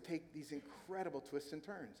stories take these incredible twists and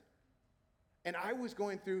turns. And I was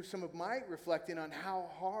going through some of my reflecting on how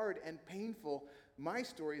hard and painful my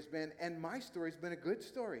story has been, and my story's been a good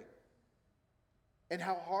story. And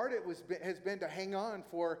how hard it has been to hang on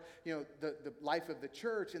for, the life of the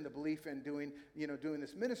church and the belief in doing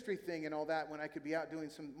this ministry thing and all that, when I could be out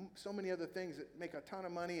doing so many other things that make a ton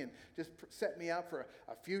of money and just set me up for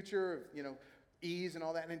a future of, ease and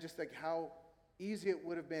all that, and just like how easy it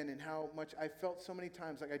would have been, and how much I felt so many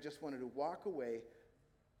times like I just wanted to walk away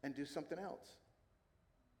and do something else.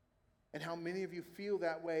 And how many of you feel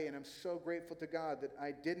that way, and I'm so grateful to God that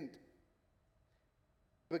I didn't.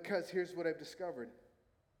 Because here's what I've discovered.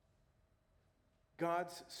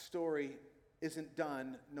 God's story isn't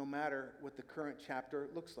done no matter what the current chapter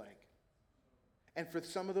looks like. And for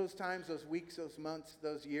some of those times, those weeks, those months,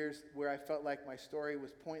 those years where I felt like my story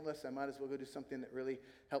was pointless, I might as well go do something that really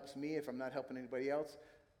helps me if I'm not helping anybody else.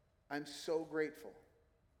 I'm so grateful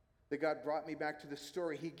that God brought me back to the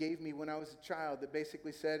story He gave me when I was a child that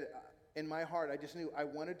basically said, in my heart, I just knew I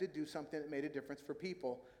wanted to do something that made a difference for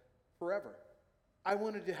people forever. I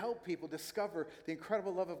wanted to help people discover the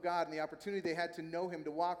incredible love of God and the opportunity they had to know Him,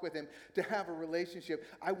 to walk with Him, to have a relationship.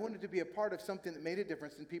 I wanted to be a part of something that made a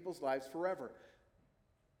difference in people's lives forever.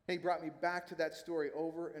 And He brought me back to that story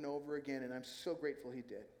over and over again, and I'm so grateful He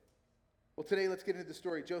did. Well, today let's get into the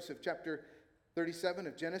story. Joseph, chapter 37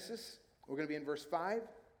 of Genesis. We're going to be in verse 5.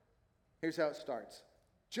 Here's how it starts.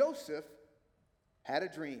 Joseph had a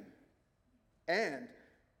dream. And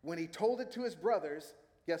when he told it to his brothers,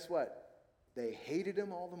 guess what? They hated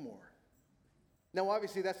him all the more. Now,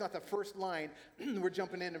 obviously, that's not the first line. We're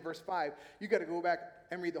jumping into verse 5. You got to go back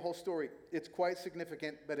and read the whole story. It's quite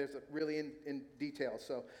significant, but it's really in detail.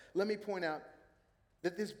 So let me point out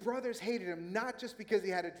that his brothers hated him not just because he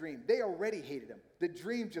had a dream. They already hated him. The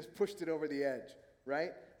dream just pushed it over the edge,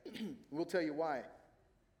 right? We'll tell you why.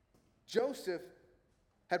 Joseph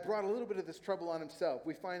had brought a little bit of this trouble on himself.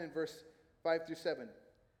 We find in verse 5 through 7.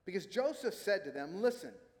 Because Joseph said to them,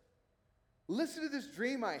 listen to this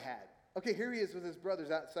dream I had. Okay, here he is with his brothers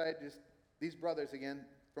outside, just these brothers again,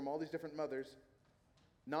 from all these different mothers,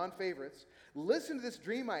 non-favorites. Listen to this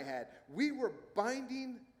dream I had. We were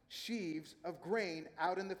binding sheaves of grain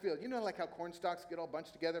out in the field. You know, like how corn stalks get all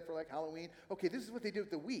bunched together for like Halloween? Okay, this is what they do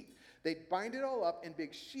with the wheat. They'd bind it all up in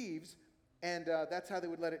big sheaves, and that's how they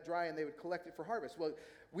would let it dry, and they would collect it for harvest. Well,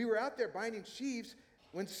 we were out there binding sheaves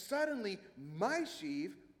when suddenly my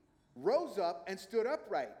sheaf rose up and stood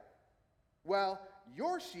upright. Well,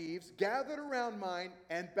 your sheaves gathered around mine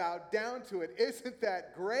and bowed down to it. Isn't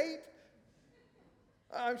that great?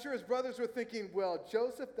 I'm sure his brothers were thinking, well,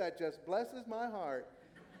 Joseph, that just blesses my heart.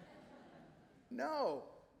 No.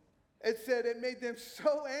 It said it made them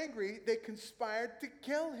so angry they conspired to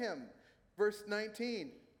kill him. Verse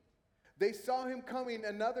 19. They saw him coming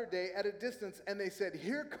another day at a distance, and they said,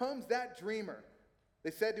 here comes that dreamer.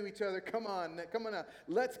 They said to each other, come on now,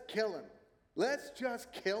 let's kill him. Let's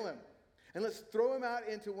just kill him. And let's throw him out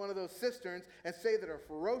into one of those cisterns and say that a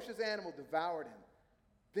ferocious animal devoured him.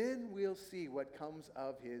 Then we'll see what comes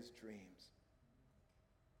of his dreams.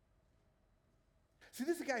 See,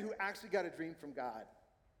 this is a guy who actually got a dream from God,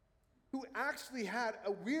 who actually had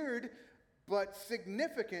a weird but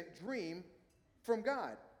significant dream from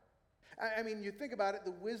God. I mean, you think about it,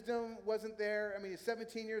 the wisdom wasn't there. I mean, he's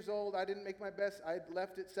 17 years old. I didn't make my best. I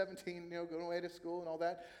left at 17, going away to school and all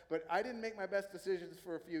that. But I didn't make my best decisions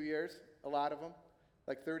for a few years, a lot of them,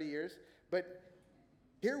 like 30 years. But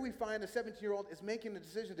here we find a 17-year-old is making a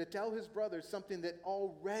decision to tell his brothers something that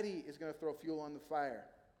already is going to throw fuel on the fire.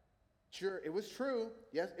 Sure, it was true.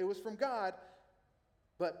 Yes, it was from God.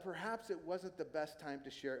 But perhaps it wasn't the best time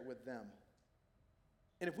to share it with them.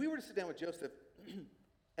 And if we were to sit down with Joseph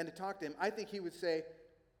and to talk to him, I think he would say,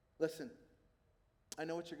 listen, I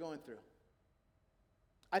know what you're going through.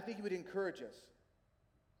 I think he would encourage us.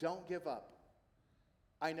 Don't give up.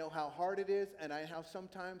 I know how hard it is, and I know how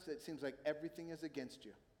sometimes it seems like everything is against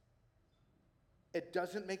you. It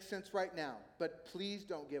doesn't make sense right now, but please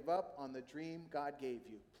don't give up on the dream God gave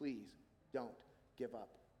you. Please don't give up.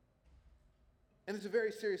 And it's a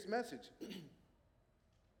very serious message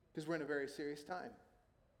because we're in a very serious time.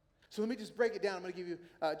 So let me just break it down. I'm going to give you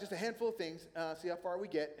just a handful of things, see how far we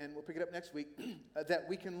get, and we'll pick it up next week, that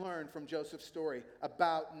we can learn from Joseph's story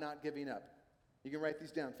about not giving up. You can write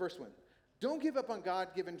these down. First one, don't give up on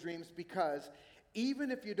God-given dreams because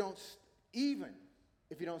even if you don't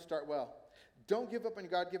start well. Don't give up on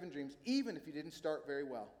your God-given dreams even if you didn't start very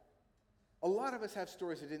well. A lot of us have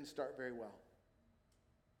stories that didn't start very well.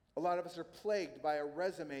 A lot of us are plagued by a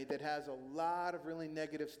resume that has a lot of really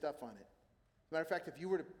negative stuff on it. As a matter of fact, if you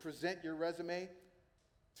were to present your resume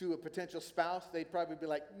to a potential spouse, they'd probably be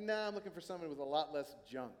like, nah, I'm looking for someone with a lot less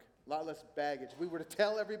junk, a lot less baggage. If we were to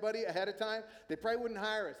tell everybody ahead of time, they probably wouldn't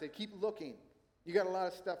hire us. They'd keep looking. You got a lot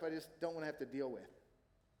of stuff I just don't want to have to deal with.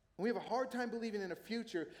 And we have a hard time believing in a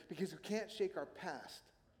future because we can't shake our past.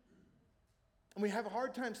 And we have a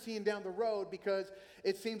hard time seeing down the road because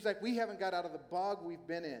it seems like we haven't got out of the bog we've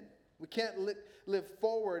been in. We can't live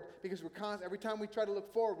forward because every time we try to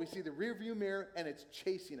look forward, we see the rearview mirror and it's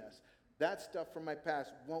chasing us. That stuff from my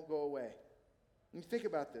past won't go away. And you think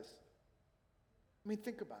about this.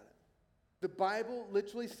 Think about it. The Bible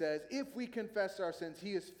literally says, if we confess our sins,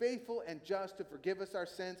 he is faithful and just to forgive us our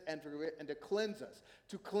sins and to cleanse us.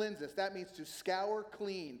 To cleanse us, that means to scour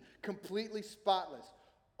clean, completely spotless,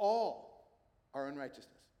 all our unrighteousness.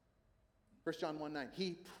 1 John 1:9,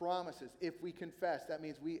 he promises if we confess, that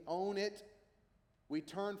means we own it, we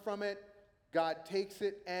turn from it, God takes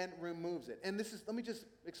it and removes it. And let me just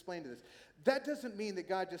explain to this. That doesn't mean that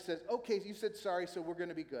God just says, okay, you said sorry, so we're going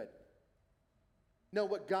to be good. No,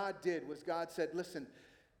 what God did was God said, listen,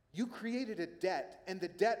 you created a debt, and the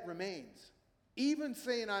debt remains. Even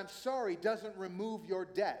saying I'm sorry doesn't remove your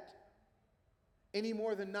debt. Any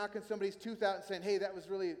more than knocking somebody's tooth out and saying, hey, that was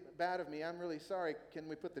really bad of me. I'm really sorry. Can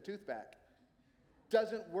we put the tooth back?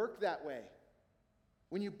 Doesn't work that way.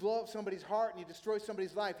 When you blow up somebody's heart and you destroy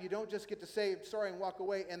somebody's life, you don't just get to say sorry and walk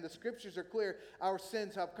away. And the scriptures are clear. Our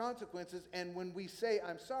sins have consequences. And when we say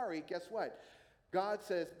I'm sorry, guess what? God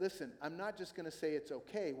says, listen, I'm not just going to say it's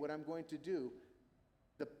okay. What I'm going to do,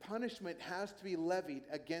 the punishment has to be levied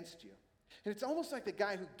against you. And it's almost like the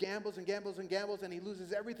guy who gambles and gambles and gambles and he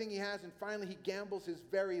loses everything he has and finally he gambles his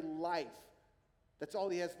very life. That's all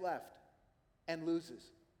he has left and loses.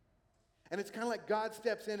 And it's kind of like God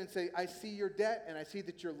steps in and say, I see your debt and I see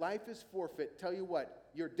that your life is forfeit. Tell you what,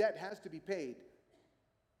 your debt has to be paid.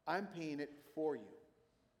 I'm paying it for you.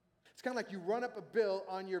 It's kind of like you run up a bill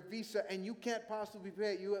on your Visa and you can't possibly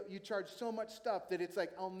pay it. You charge so much stuff that it's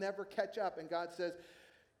like, I'll never catch up. And God says,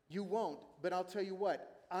 you won't, but I'll tell you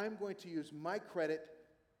what, I'm going to use my credit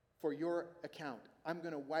for your account. I'm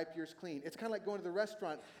going to wipe yours clean. It's kind of like going to the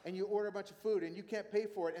restaurant and you order a bunch of food and you can't pay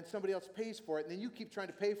for it and somebody else pays for it and then you keep trying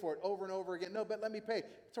to pay for it over and over again. No, but let me pay.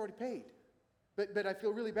 It's already paid. but I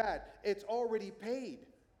feel really bad. It's already paid.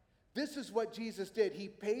 This is what Jesus did. He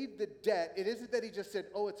paid the debt. It isn't that he just said,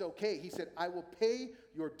 oh, it's okay. He said, I will pay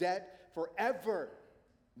your debt forever.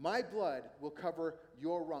 My blood will cover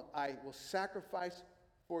your wrong. I will sacrifice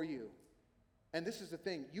for you. And this is the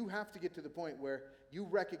thing. You have to get to the point where you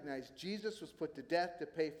recognize Jesus was put to death to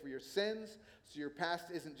pay for your sins, so your past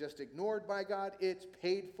isn't just ignored by God. It's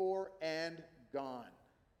paid for and gone.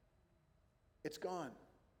 It's gone.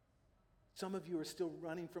 Some of you are still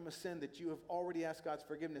running from a sin that you have already asked God's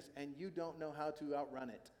forgiveness, and you don't know how to outrun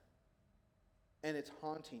it. And it's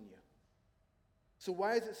haunting you. So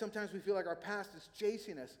why is it sometimes we feel like our past is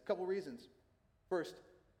chasing us? A couple reasons. First,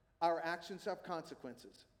 our actions have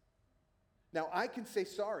consequences. Now, I can say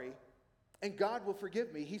sorry, and God will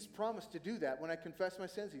forgive me. He's promised to do that. When I confess my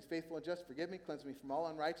sins, he's faithful and just to forgive me, cleanse me from all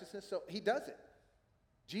unrighteousness. So he does it.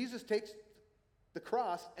 Jesus takes the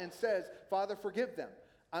cross and says, Father, forgive them.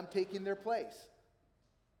 I'm taking their place.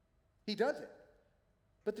 He does it.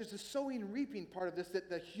 But there's a sowing and reaping part of this, that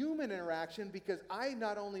the human interaction, because I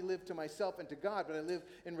not only live to myself and to God, but I live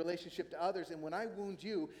in relationship to others. And when I wound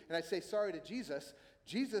you and I say sorry to Jesus,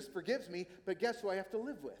 Jesus forgives me, but guess who I have to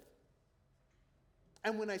live with?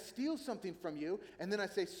 And when I steal something from you and then I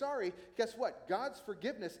say sorry, guess what? God's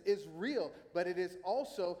forgiveness is real, but it is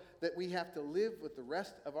also that we have to live with the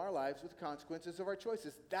rest of our lives with the consequences of our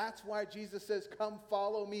choices. That's why Jesus says, come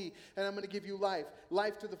follow me and I'm going to give you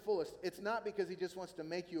life to the fullest. It's not because he just wants to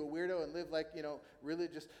make you a weirdo and live like,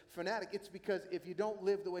 religious fanatic. It's because if you don't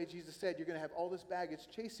live the way Jesus said, you're going to have all this baggage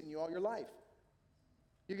chasing you all your life.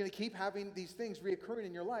 You're going to keep having these things reoccurring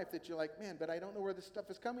in your life that you're like, man, but I don't know where this stuff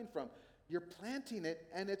is coming from. You're planting it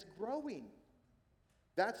and it's growing.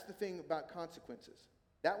 That's the thing about consequences.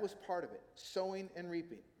 That was part of it, sowing and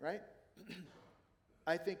reaping, right?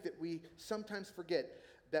 I think that we sometimes forget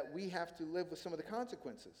that we have to live with some of the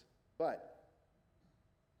consequences. But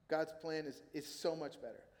God's plan is so much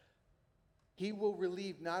better. He will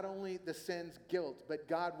relieve not only the sin's guilt, but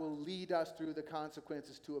God will lead us through the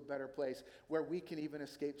consequences to a better place where we can even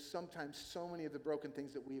escape sometimes so many of the broken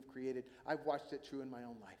things that we have created. I've watched it true in my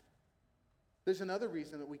own life. There's another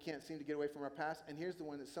reason that we can't seem to get away from our past, and here's the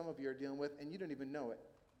one that some of you are dealing with, and you don't even know it.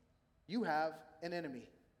 You have an enemy.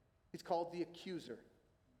 He's called the accuser.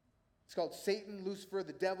 It's called Satan, Lucifer,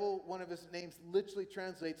 the devil. One of his names literally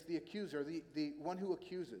translates the accuser, the one who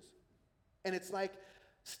accuses. And it's like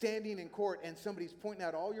standing in court and somebody's pointing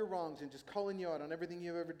out all your wrongs and just calling you out on everything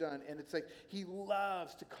you've ever done. And it's like he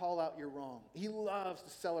loves to call out your wrong. He loves to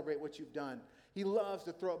celebrate what you've done. He loves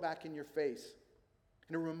to throw it back in your face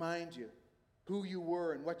and to remind you who you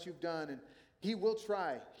were and what you've done. And he will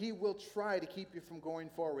try to keep you from going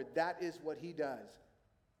forward. That is what he does.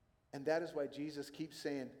 And that is why Jesus keeps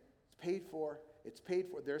saying, it's paid for, it's paid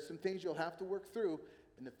for. There's some things you'll have to work through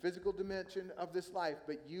in the physical dimension of this life,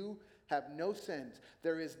 but you have no sins.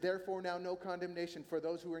 There is therefore now no condemnation for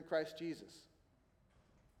those who are in Christ Jesus.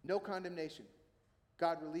 No condemnation.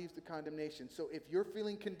 God relieves the condemnation. So if you're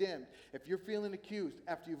feeling condemned, if you're feeling accused,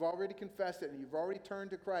 after you've already confessed it and you've already turned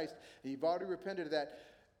to Christ and you've already repented of that,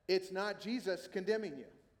 it's not Jesus condemning you.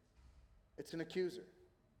 It's an accuser.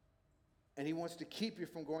 And he wants to keep you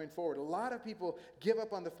from going forward. A lot of people give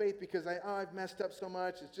up on the faith because I've messed up so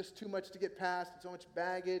much. It's just too much to get past. It's so much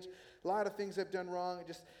baggage. A lot of things I've done wrong.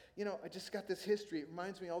 I just got this history. It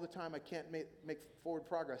reminds me all the time I can't make forward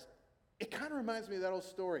progress. It kind of reminds me of that old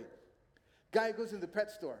story. Guy goes into the pet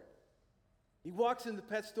store. He walks into the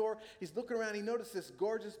pet store. He's looking around. He notices this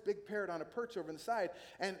gorgeous big parrot on a perch over on the side.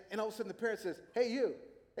 And all of a sudden the parrot says, hey, you.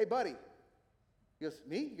 Hey, buddy. He goes,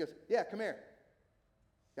 me? He goes, yeah, come here.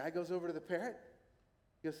 Guy goes over to the parrot.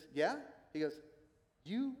 He goes, yeah? He goes,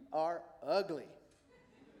 you are ugly.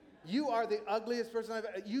 You are the ugliest person I've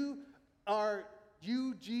ever. You are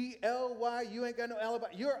U-G-L-Y. You ain't got no alibi.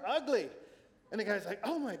 You're ugly. And the guy's like,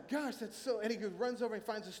 oh my gosh, that's so. And he runs over and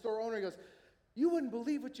finds the store owner. He goes, you wouldn't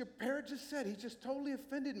believe what your parrot just said. He just totally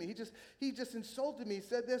offended me. He just insulted me. He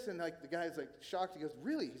said this. And the guy's shocked. He goes,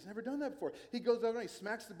 really? He's never done that before. He goes over and he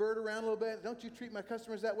smacks the bird around a little bit. Don't you treat my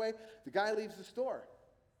customers that way? The guy leaves the store.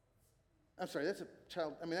 I'm sorry, that's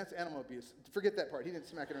that's animal abuse. Forget that part. He didn't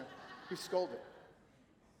smack it around. He scolded.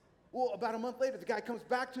 Well, about a month later, the guy comes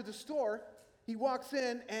back to the store. He walks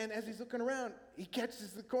in, and as he's looking around, he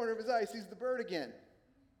catches the corner of his eye, sees the bird again.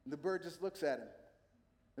 And the bird just looks at him.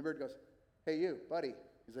 The bird goes, hey, you, buddy.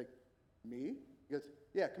 He's like, me? He goes,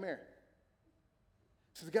 yeah, come here.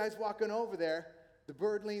 So the guy's walking over there. The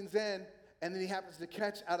bird leans in, and then he happens to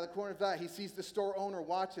catch out of the corner of his eye. He sees the store owner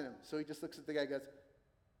watching him. So he just looks at the guy and goes,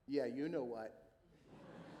 yeah, you know what.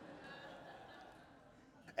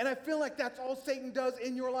 And I feel like that's all Satan does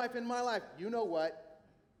in your life, in my life. You know what.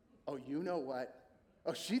 Oh, you know what?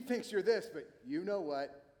 Oh, she thinks you're this, but you know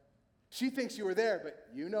what? She thinks you were there, but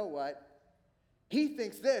you know what? He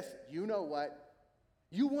thinks this, you know what?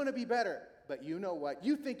 You want to be better, but you know what?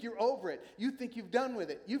 You think you're over it. You think you've done with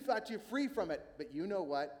it. You thought you're free from it, but you know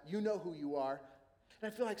what? You know who you are.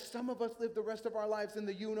 And I feel like some of us live the rest of our lives in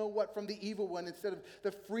the you know what from the evil one instead of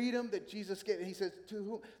the freedom that Jesus gave. And he says, to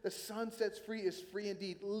whom the Son sets free is free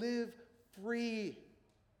indeed. Live free.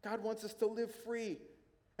 God wants us to live free.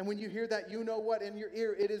 And when you hear that you know what in your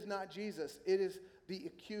ear, it is not Jesus. It is the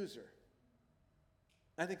accuser.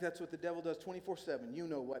 I think that's what the devil does 24/7. You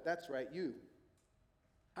know what? That's right, you.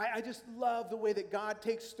 I just love the way that God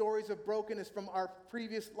takes stories of brokenness from our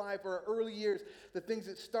previous life or our early years, the things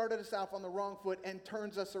that started us off on the wrong foot and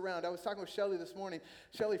turns us around. I was talking with Shelly this morning.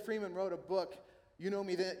 Shelly Freeman wrote a book, You Know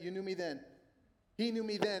Me Then, You Knew Me Then. He knew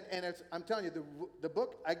me then, and I'm telling you, the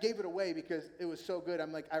book, I gave it away because it was so good.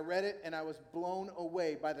 I read it, and I was blown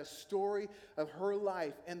away by the story of her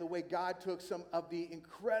life and the way God took some of the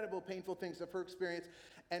incredible, painful things of her experience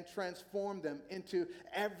and transformed them into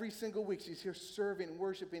every single week. She's here serving and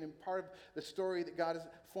worshiping, and part of the story that God is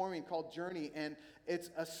forming called Journey, and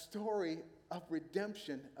it's a story of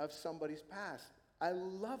redemption of somebody's past. I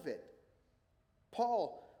love it.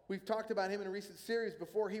 Paul, we've talked about him in a recent series.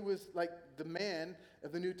 Before he was like the man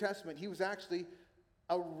of the New Testament, he was actually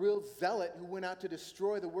a real zealot who went out to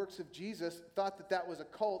destroy the works of Jesus, thought that that was a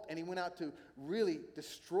cult, and he went out to really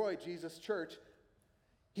destroy Jesus' church.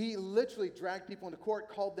 He literally dragged people into court,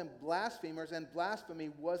 called them blasphemers, and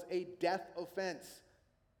blasphemy was a death offense.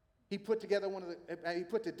 He put to death one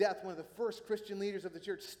of the first Christian leaders of the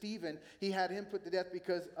church, Stephen. He had him put to death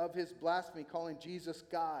because of his blasphemy, calling Jesus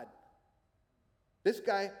God. This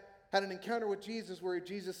guy had an encounter with Jesus where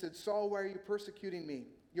Jesus said, Saul, why are you persecuting me?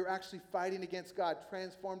 You're actually fighting against God.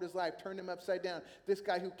 Transformed his life, turned him upside down. This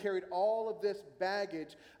guy who carried all of this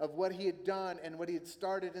baggage of what he had done and what he had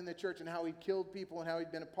started in the church and how he'd killed people and how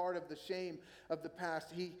he'd been a part of the shame of the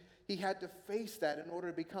past. He had to face that in order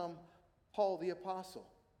to become Paul the Apostle.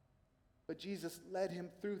 But Jesus led him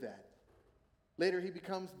through that. Later he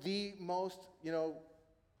becomes the most,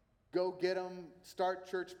 go get him, start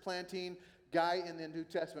church planting guy in the New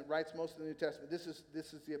Testament, writes most of the New Testament. This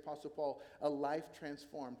is the Apostle Paul, a life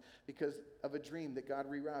transformed because of a dream that God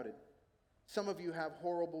rerouted. Some of you have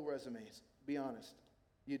horrible resumes, be honest.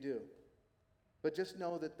 You do. But just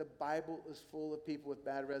know that the Bible is full of people with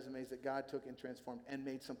bad resumes that God took and transformed and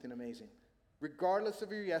made something amazing. Regardless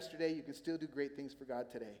of your yesterday, you can still do great things for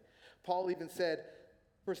God today. Paul even said,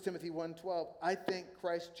 1 Timothy 1:12, I thank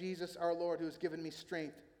Christ Jesus our Lord who has given me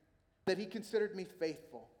strength, that he considered me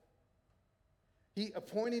faithful. He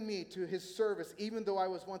appointed me to his service, even though I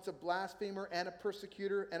was once a blasphemer and a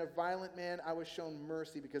persecutor and a violent man. I was shown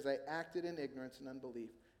mercy because I acted in ignorance and unbelief.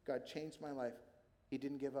 God changed my life. He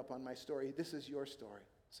didn't give up on my story. This is your story,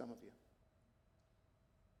 some of you.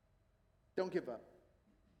 Don't give up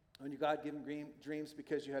on your God-given dreams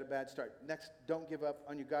because you had a bad start. Next, don't give up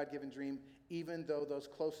on your God-given dream, even though those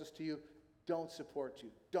closest to you don't support you,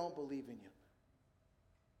 don't believe in you.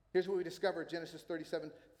 Here's what we discover, Genesis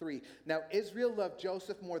 37:3. Now Israel loved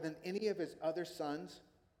Joseph more than any of his other sons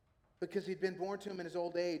because he'd been born to him in his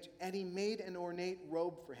old age, and he made an ornate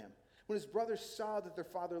robe for him. When his brothers saw that their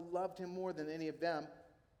father loved him more than any of them,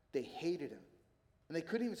 they hated him, and they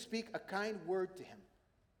couldn't even speak a kind word to him.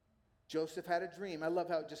 Joseph had a dream. I love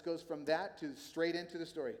how it just goes from that to straight into the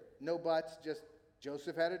story. No buts, just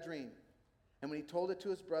Joseph had a dream. And when he told it to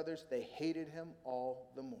his brothers, they hated him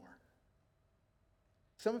all the more.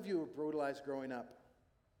 Some of you were brutalized growing up.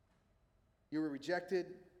 You were rejected.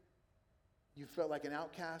 You felt like an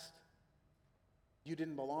outcast. You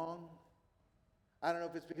didn't belong. I don't know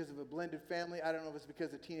if it's because of a blended family. I don't know if it's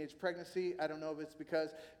because of teenage pregnancy. I don't know if it's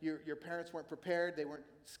because your parents weren't prepared. They weren't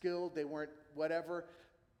skilled. They weren't whatever.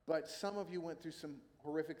 But some of you went through some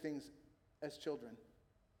horrific things as children.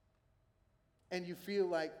 And you feel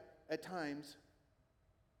like, at times,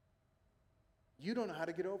 you don't know how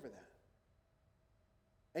to get over that.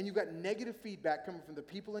 And you've got negative feedback coming from the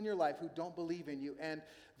people in your life who don't believe in you, and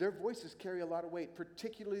their voices carry a lot of weight,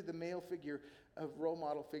 particularly the male figure, a role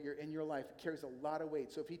model figure in your life carries a lot of weight.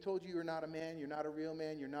 So if he told you you're not a man, you're not a real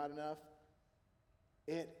man, you're not enough,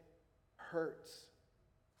 it hurts.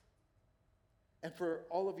 And for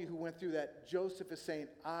all of you who went through that, Joseph is saying,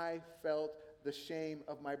 I felt the shame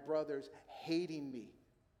of my brothers hating me.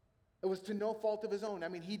 It was to no fault of his own. I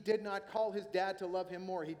mean, he did not call his dad to love him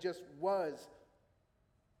more. He just was.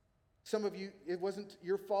 Some of you, it wasn't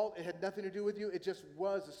your fault. It had nothing to do with you. It just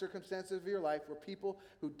was the circumstances of your life where people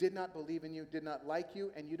who did not believe in you, did not like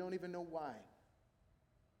you, and you don't even know why.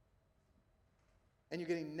 and you're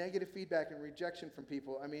getting negative feedback and rejection from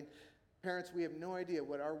people. I mean, parents, we have no idea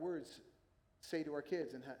what our words say to our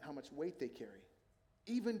kids and how much weight they carry.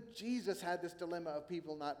 Even Jesus had this dilemma of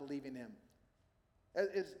people not believing him.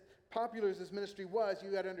 As popular as this ministry was,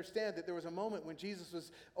 you got to understand that there was a moment when Jesus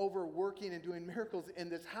was overworking and doing miracles in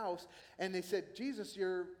this house, and they said, Jesus,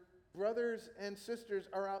 your brothers and sisters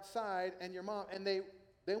are outside, and your mom, and they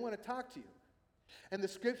want to talk to you. And the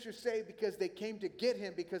scriptures say because they came to get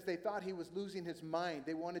him because they thought he was losing his mind.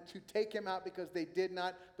 They wanted to take him out because they did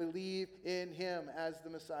not believe in him as the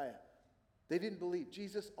Messiah. They didn't believe.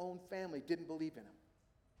 Jesus' own family didn't believe in him.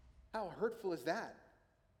 How hurtful is that?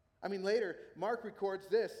 I mean, later, Mark records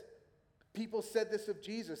this. People said this of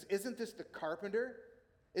Jesus. Isn't this the carpenter?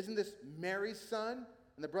 Isn't this Mary's son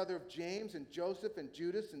and the brother of James and Joseph and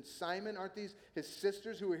Judas and Simon? Aren't these his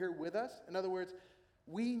sisters who are here with us? In other words,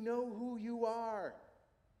 we know who you are.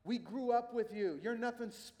 We grew up with you. You're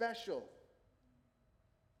nothing special.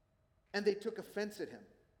 And they took offense at him.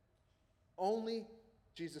 Only,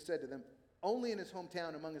 Jesus said to them, only in his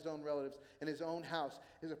hometown, among his own relatives, in his own house,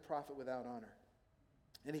 is a prophet without honor.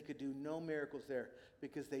 And he could do no miracles there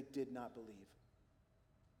because they did not believe.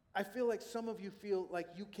 I feel like some of you feel like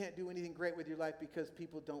you can't do anything great with your life because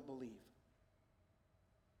people don't believe.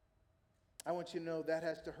 I want you to know that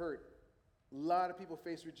has to hurt. A lot of people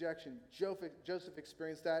face rejection. Joseph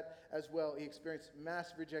experienced that as well. He experienced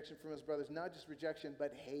massive rejection from his brothers. Not just rejection,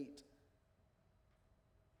 but hate.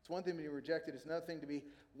 It's one thing to be rejected. It's another thing to be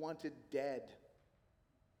wanted dead.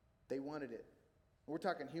 They wanted it. We're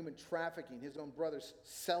talking human trafficking. His own brothers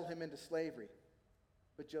sell him into slavery.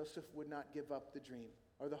 But Joseph would not give up the dream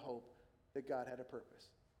or the hope that God had a purpose.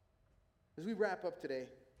 As we wrap up today,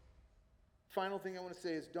 final thing I want to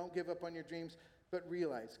say is don't give up on your dreams, but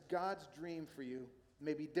realize God's dream for you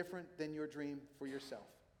may be different than your dream for yourself.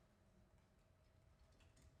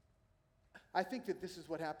 I think that this is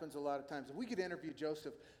what happens a lot of times. If we could interview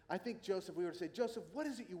Joseph, I think Joseph, we were to say, Joseph, what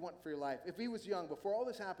is it you want for your life? If he was young, before all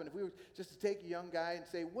this happened, if we were just to take a young guy and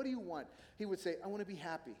say, what do you want? He would say, I want to be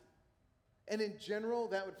happy. And in general,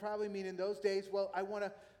 that would probably mean in those days, well, I want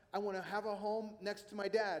to have a home next to my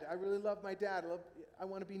dad. I really love my dad. I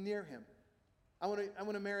want to be near him. I want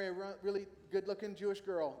to marry a really good-looking Jewish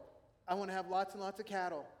girl. I want to have lots and lots of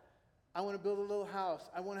cattle. I want to build a little house.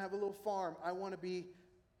 I want to have a little farm. I want to be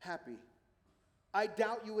happy. I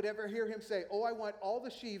doubt you would ever hear him say, oh, I want all the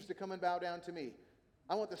sheaves to come and bow down to me.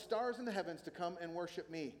 I want the stars in the heavens to come and worship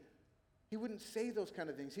me. He wouldn't say those kind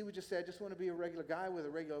of things. He would just say, I just want to be a regular guy with a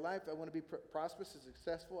regular life. I want to be prosperous and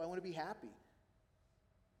successful. I want to be happy.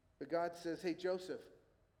 But God says, hey, Joseph,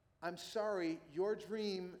 I'm sorry, your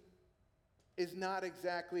dream is not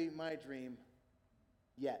exactly my dream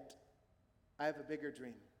yet. I have a bigger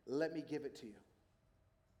dream. Let me give it to you.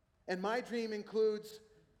 And my dream includes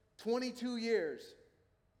 22 years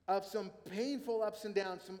of some painful ups and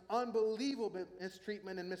downs, some unbelievable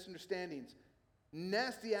mistreatment and misunderstandings,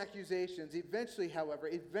 nasty accusations. Eventually,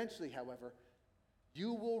 however,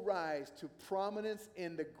 you will rise to prominence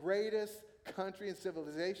in the greatest country and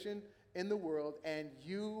civilization in the world, and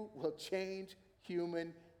you will change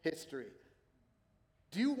human history.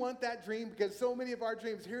 Do you want that dream? Because so many of our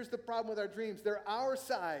dreams, here's the problem with our dreams. They're our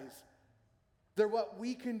size. They're what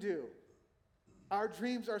we can do. Our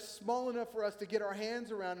dreams are small enough for us to get our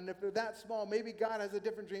hands around, and if they're that small, maybe God has a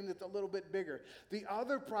different dream that's a little bit bigger. The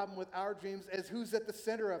other problem with our dreams is who's at the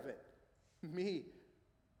center of it? Me.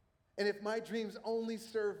 And if my dreams only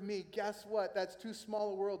serve me, guess what? That's too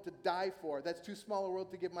small a world to die for. That's too small a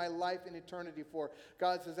world to give my life in eternity for.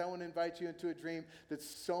 God says, I want to invite you into a dream that's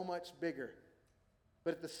so much bigger.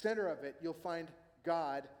 But at the center of it, you'll find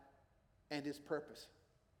God and his purpose.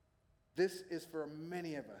 This is for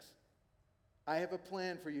many of us. I have a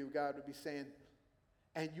plan for you, God would be saying.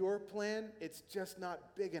 And your plan, it's just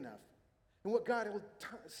not big enough. And what God will,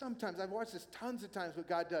 sometimes, I've watched this tons of times what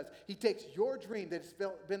God does. He takes your dream that's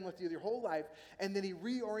been with you your whole life, and then he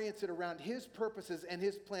reorients it around his purposes and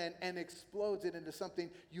his plan and explodes it into something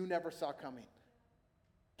you never saw coming.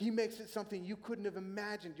 He makes it something you couldn't have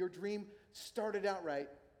imagined. Your dream started out right,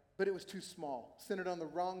 but it was too small, centered on the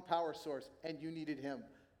wrong power source, and you needed him.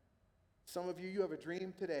 Some of you, you have a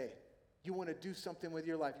dream today. You want to do something with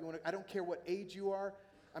your life. I don't care what age you are.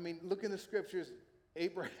 I mean, look in the scriptures.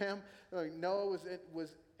 Abraham, Noah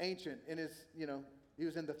was ancient in his, he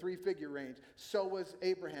was in the 3-figure range. So was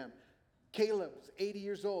Abraham. Caleb was 80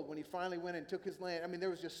 years old when he finally went and took his land. I mean, there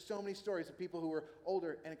was just so many stories of people who were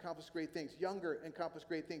older and accomplished great things, younger and accomplished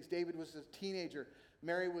great things. David was a teenager.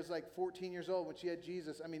 Mary was like 14 years old when she had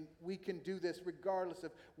Jesus. I mean, we can do this regardless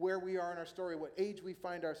of where we are in our story, what age we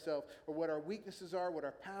find ourselves, or what our weaknesses are, what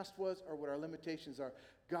our past was, or what our limitations are.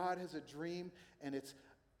 God has a dream, and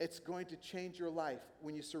it's going to change your life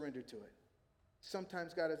when you surrender to it.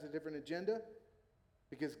 Sometimes God has a different agenda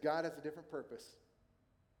because God has a different purpose.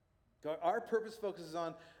 Our purpose focuses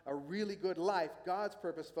on a really good life. God's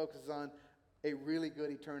purpose focuses on a really good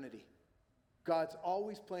eternity. God's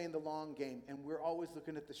always playing the long game, and we're always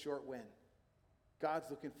looking at the short win. God's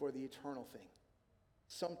looking for the eternal thing.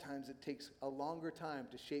 Sometimes it takes a longer time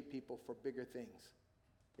to shape people for bigger things.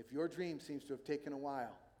 If your dream seems to have taken a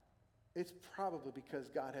while, it's probably because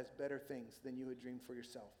God has better things than you had dreamed for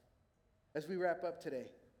yourself. As we wrap up today,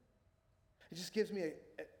 it just gives me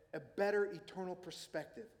a better eternal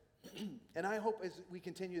perspective. And I hope as we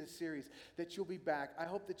continue this series that you'll be back. I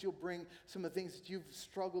hope that you'll bring some of the things that you've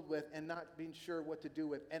struggled with and not being sure what to do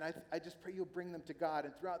with. And I just pray you'll bring them to God.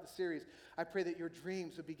 And throughout the series, I pray that your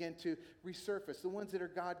dreams will begin to resurface, the ones that are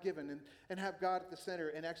God-given, and have God at the center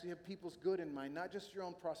and actually have people's good in mind, not just your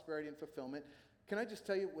own prosperity and fulfillment. Can I just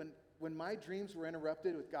tell you, when my dreams were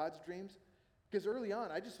interrupted with God's dreams, because early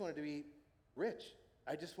on, I just wanted to be rich.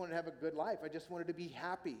 I just wanted to have a good life. I just wanted to be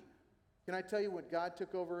happy. Can I tell you when God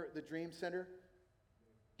took over the Dream Center?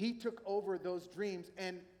 He took over those dreams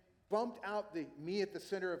and bumped out the me at the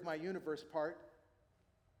center of my universe part.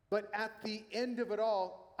 But at the end of it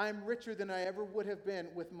all, I'm richer than I ever would have been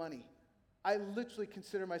with money. I literally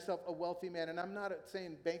consider myself a wealthy man, and I'm not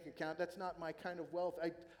saying bank account. That's not my kind of wealth.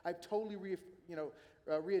 I've totally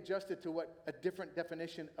readjusted to what a different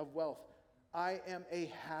definition of wealth. I am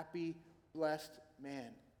a happy, blessed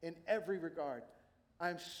man in every regard.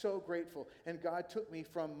 I'm so grateful. And God took me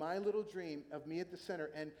from my little dream of me at the center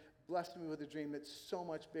and blessed me with a dream that's so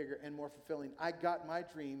much bigger and more fulfilling. I got my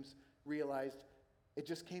dreams realized. It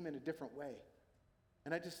just came in a different way.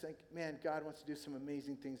 And I just think, man, God wants to do some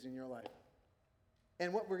amazing things in your life.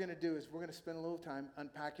 And what we're going to do is we're going to spend a little time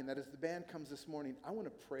unpacking that. As the band comes this morning, I want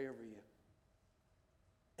to pray over you.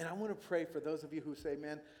 And I want to pray for those of you who say,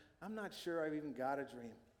 man, I'm not sure I've even got a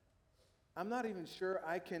dream. I'm not even sure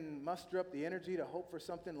I can muster up the energy to hope for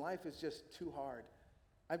something. Life is just too hard.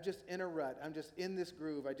 I'm just in a rut. I'm just in this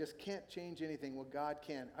groove. I just can't change anything. Well, God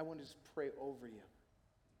can. I want to just pray over you.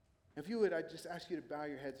 If you would, I'd just ask you to bow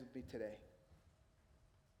your heads with me today.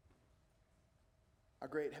 Our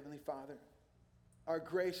great Heavenly Father, our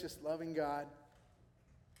gracious, loving God,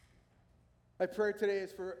 my prayer today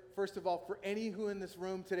is for, first of all, for any who in this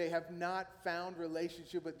room today have not found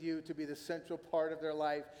relationship with you to be the central part of their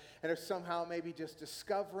life and are somehow maybe just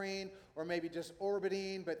discovering or maybe just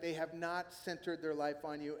orbiting, but they have not centered their life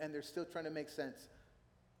on you and they're still trying to make sense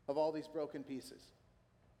of all these broken pieces.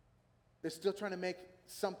 They're still trying to make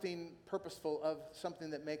something purposeful of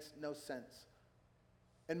something that makes no sense.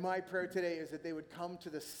 And my prayer today is that they would come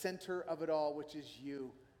to the center of it all, which is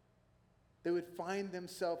you. They would find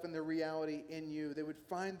themselves in their reality in you. They would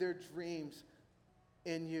find their dreams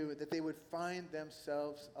in you. That they would find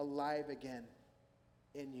themselves alive again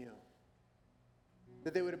in you.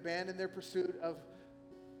 That they would abandon their pursuit of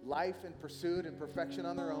life and pursuit and perfection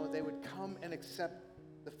on their own. They would come and accept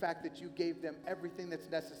the fact that you gave them everything that's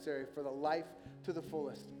necessary for the life to the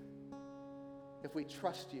fullest. If we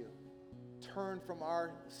trust you, turn from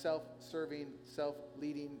our self-serving,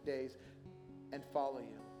 self-leading days and follow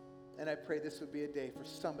you. And I pray this would be a day for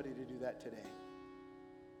somebody to do that today.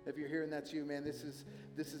 If you're here and that's you, man, this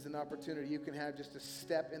is an opportunity you can have just a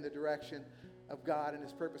step in the direction of God and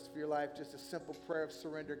His purpose for your life. Just a simple prayer of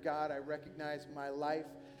surrender. God, I recognize my life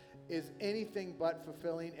is anything but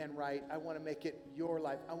fulfilling and right. I want to make it your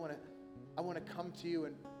life. I want to come to you,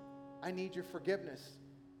 and I need your forgiveness.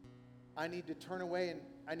 I need to turn away, and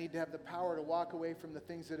I need to have the power to walk away from the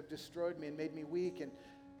things that have destroyed me and made me weak and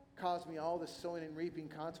caused me all this sowing and reaping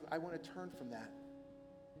consequence. I want to turn from that.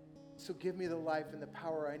 So give me the life and the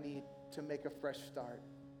power I need to make a fresh start.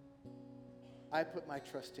 I put my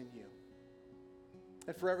trust in you.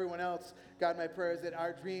 And for everyone else, God, my prayer is that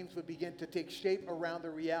our dreams would begin to take shape around the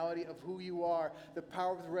reality of who you are. The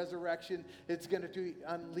power of the resurrection is going to be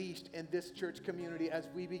unleashed in this church community as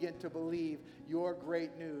we begin to believe your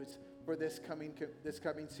great news for this coming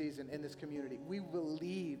season in this community. We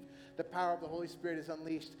believe the power of the Holy Spirit is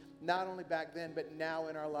unleashed, not only back then, but now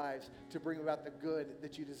in our lives to bring about the good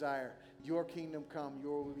that you desire. Your kingdom come,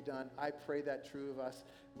 your will be done. I pray that true of us.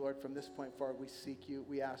 Lord, from this point forward, we seek you.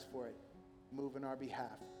 We ask for it. Move in our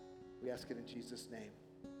behalf. We ask it in Jesus' name.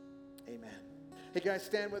 Amen. Hey guys,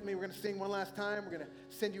 stand with me. We're going to sing one last time. We're going to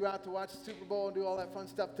send you out to watch the Super Bowl and do all that fun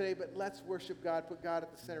stuff today. But let's worship God, put God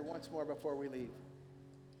at the center once more before we leave.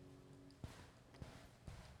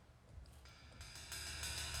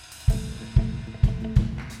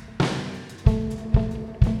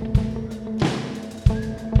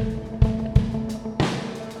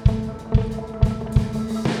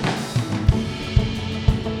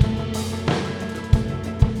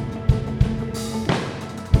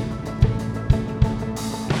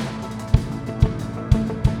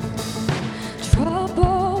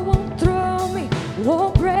 Trouble won't throw me,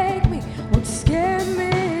 won't break me, won't scare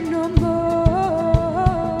me no more.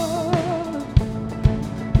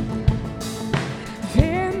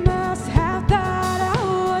 Fear must have thought I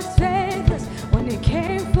was faithless when it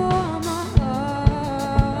came for my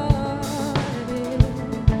heart.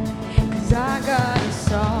 'Cause I got a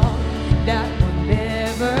song that will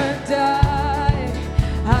never die.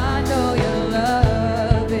 I know your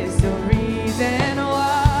love is the reason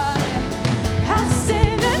why. I'll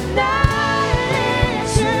sing the night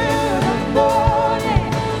into the morning.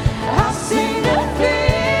 I'll sing the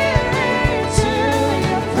fear into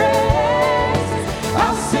your praise.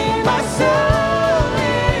 I'll sing my soul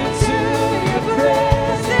into your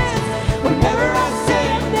presence. Whenever I say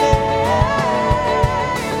your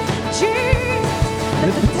name, Jesus,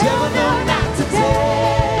 let the devil know not today.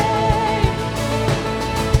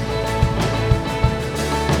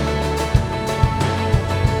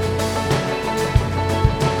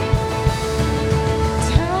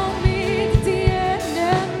 Tell me that the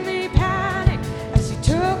enemy panicked as he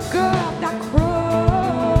took up that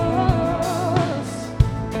cross.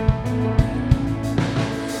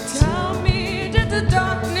 Tell me that the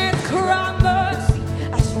darkness cried mercy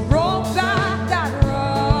as you rolled back that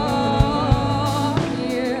rock.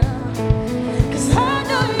 Yeah. 'Cause I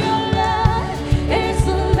know your love is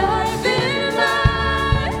alive in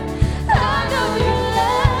mine. I know your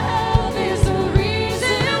love is the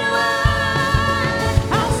reason why.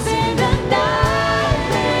 I'll sing the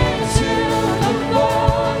night into the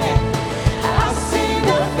morning. I'll sing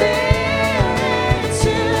the fear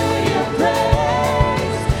into your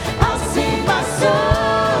praise. I'll sing my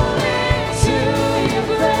soul into your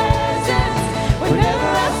presence. Whenever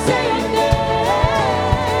I say your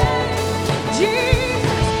name,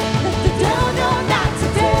 Jesus, let the devil know not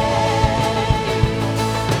today.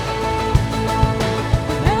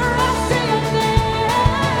 Whenever I say your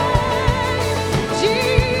name,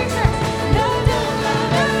 Jesus, no, no, no,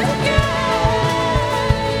 no, again.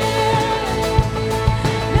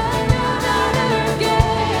 No, no, no, no, again.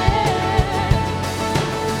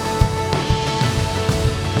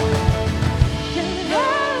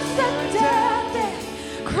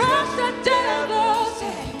 Cross the devil's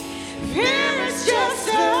head. Fear is just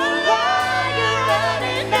a liar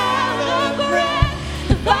running out of breath.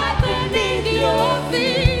 The fight beneath your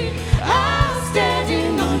feet. I'm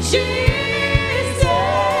standing on Jesus'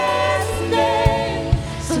 name.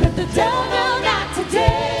 So let the devil know not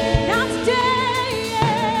today, not today.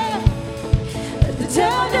 Yeah. Let the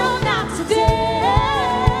devil know not today.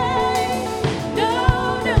 No,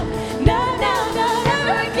 no, no, no, no,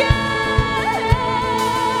 never again.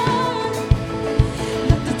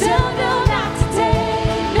 Let the devil know not today,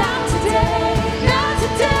 not today, not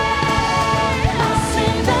today. I'll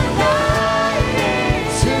sing the night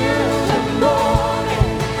into the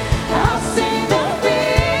morning. I'll sing the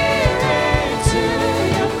fear into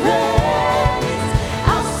your praise.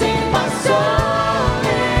 I'll sing my soul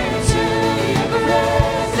into your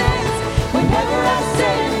presence. Whenever I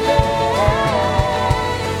say your name,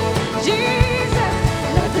 Jesus,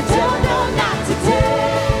 let the devil know not today,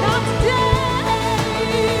 not today.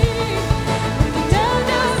 Let the devil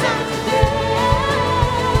know not today.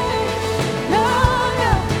 No,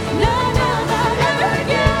 no, no, no, no, never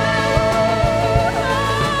again.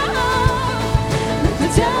 Let the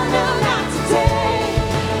devil know not today.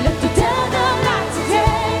 Let the devil know not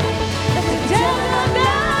today. Let the devil know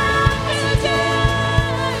not today.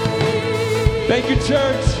 Thank you,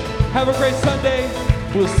 church. Have a great Sunday.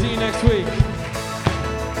 We'll see you next week.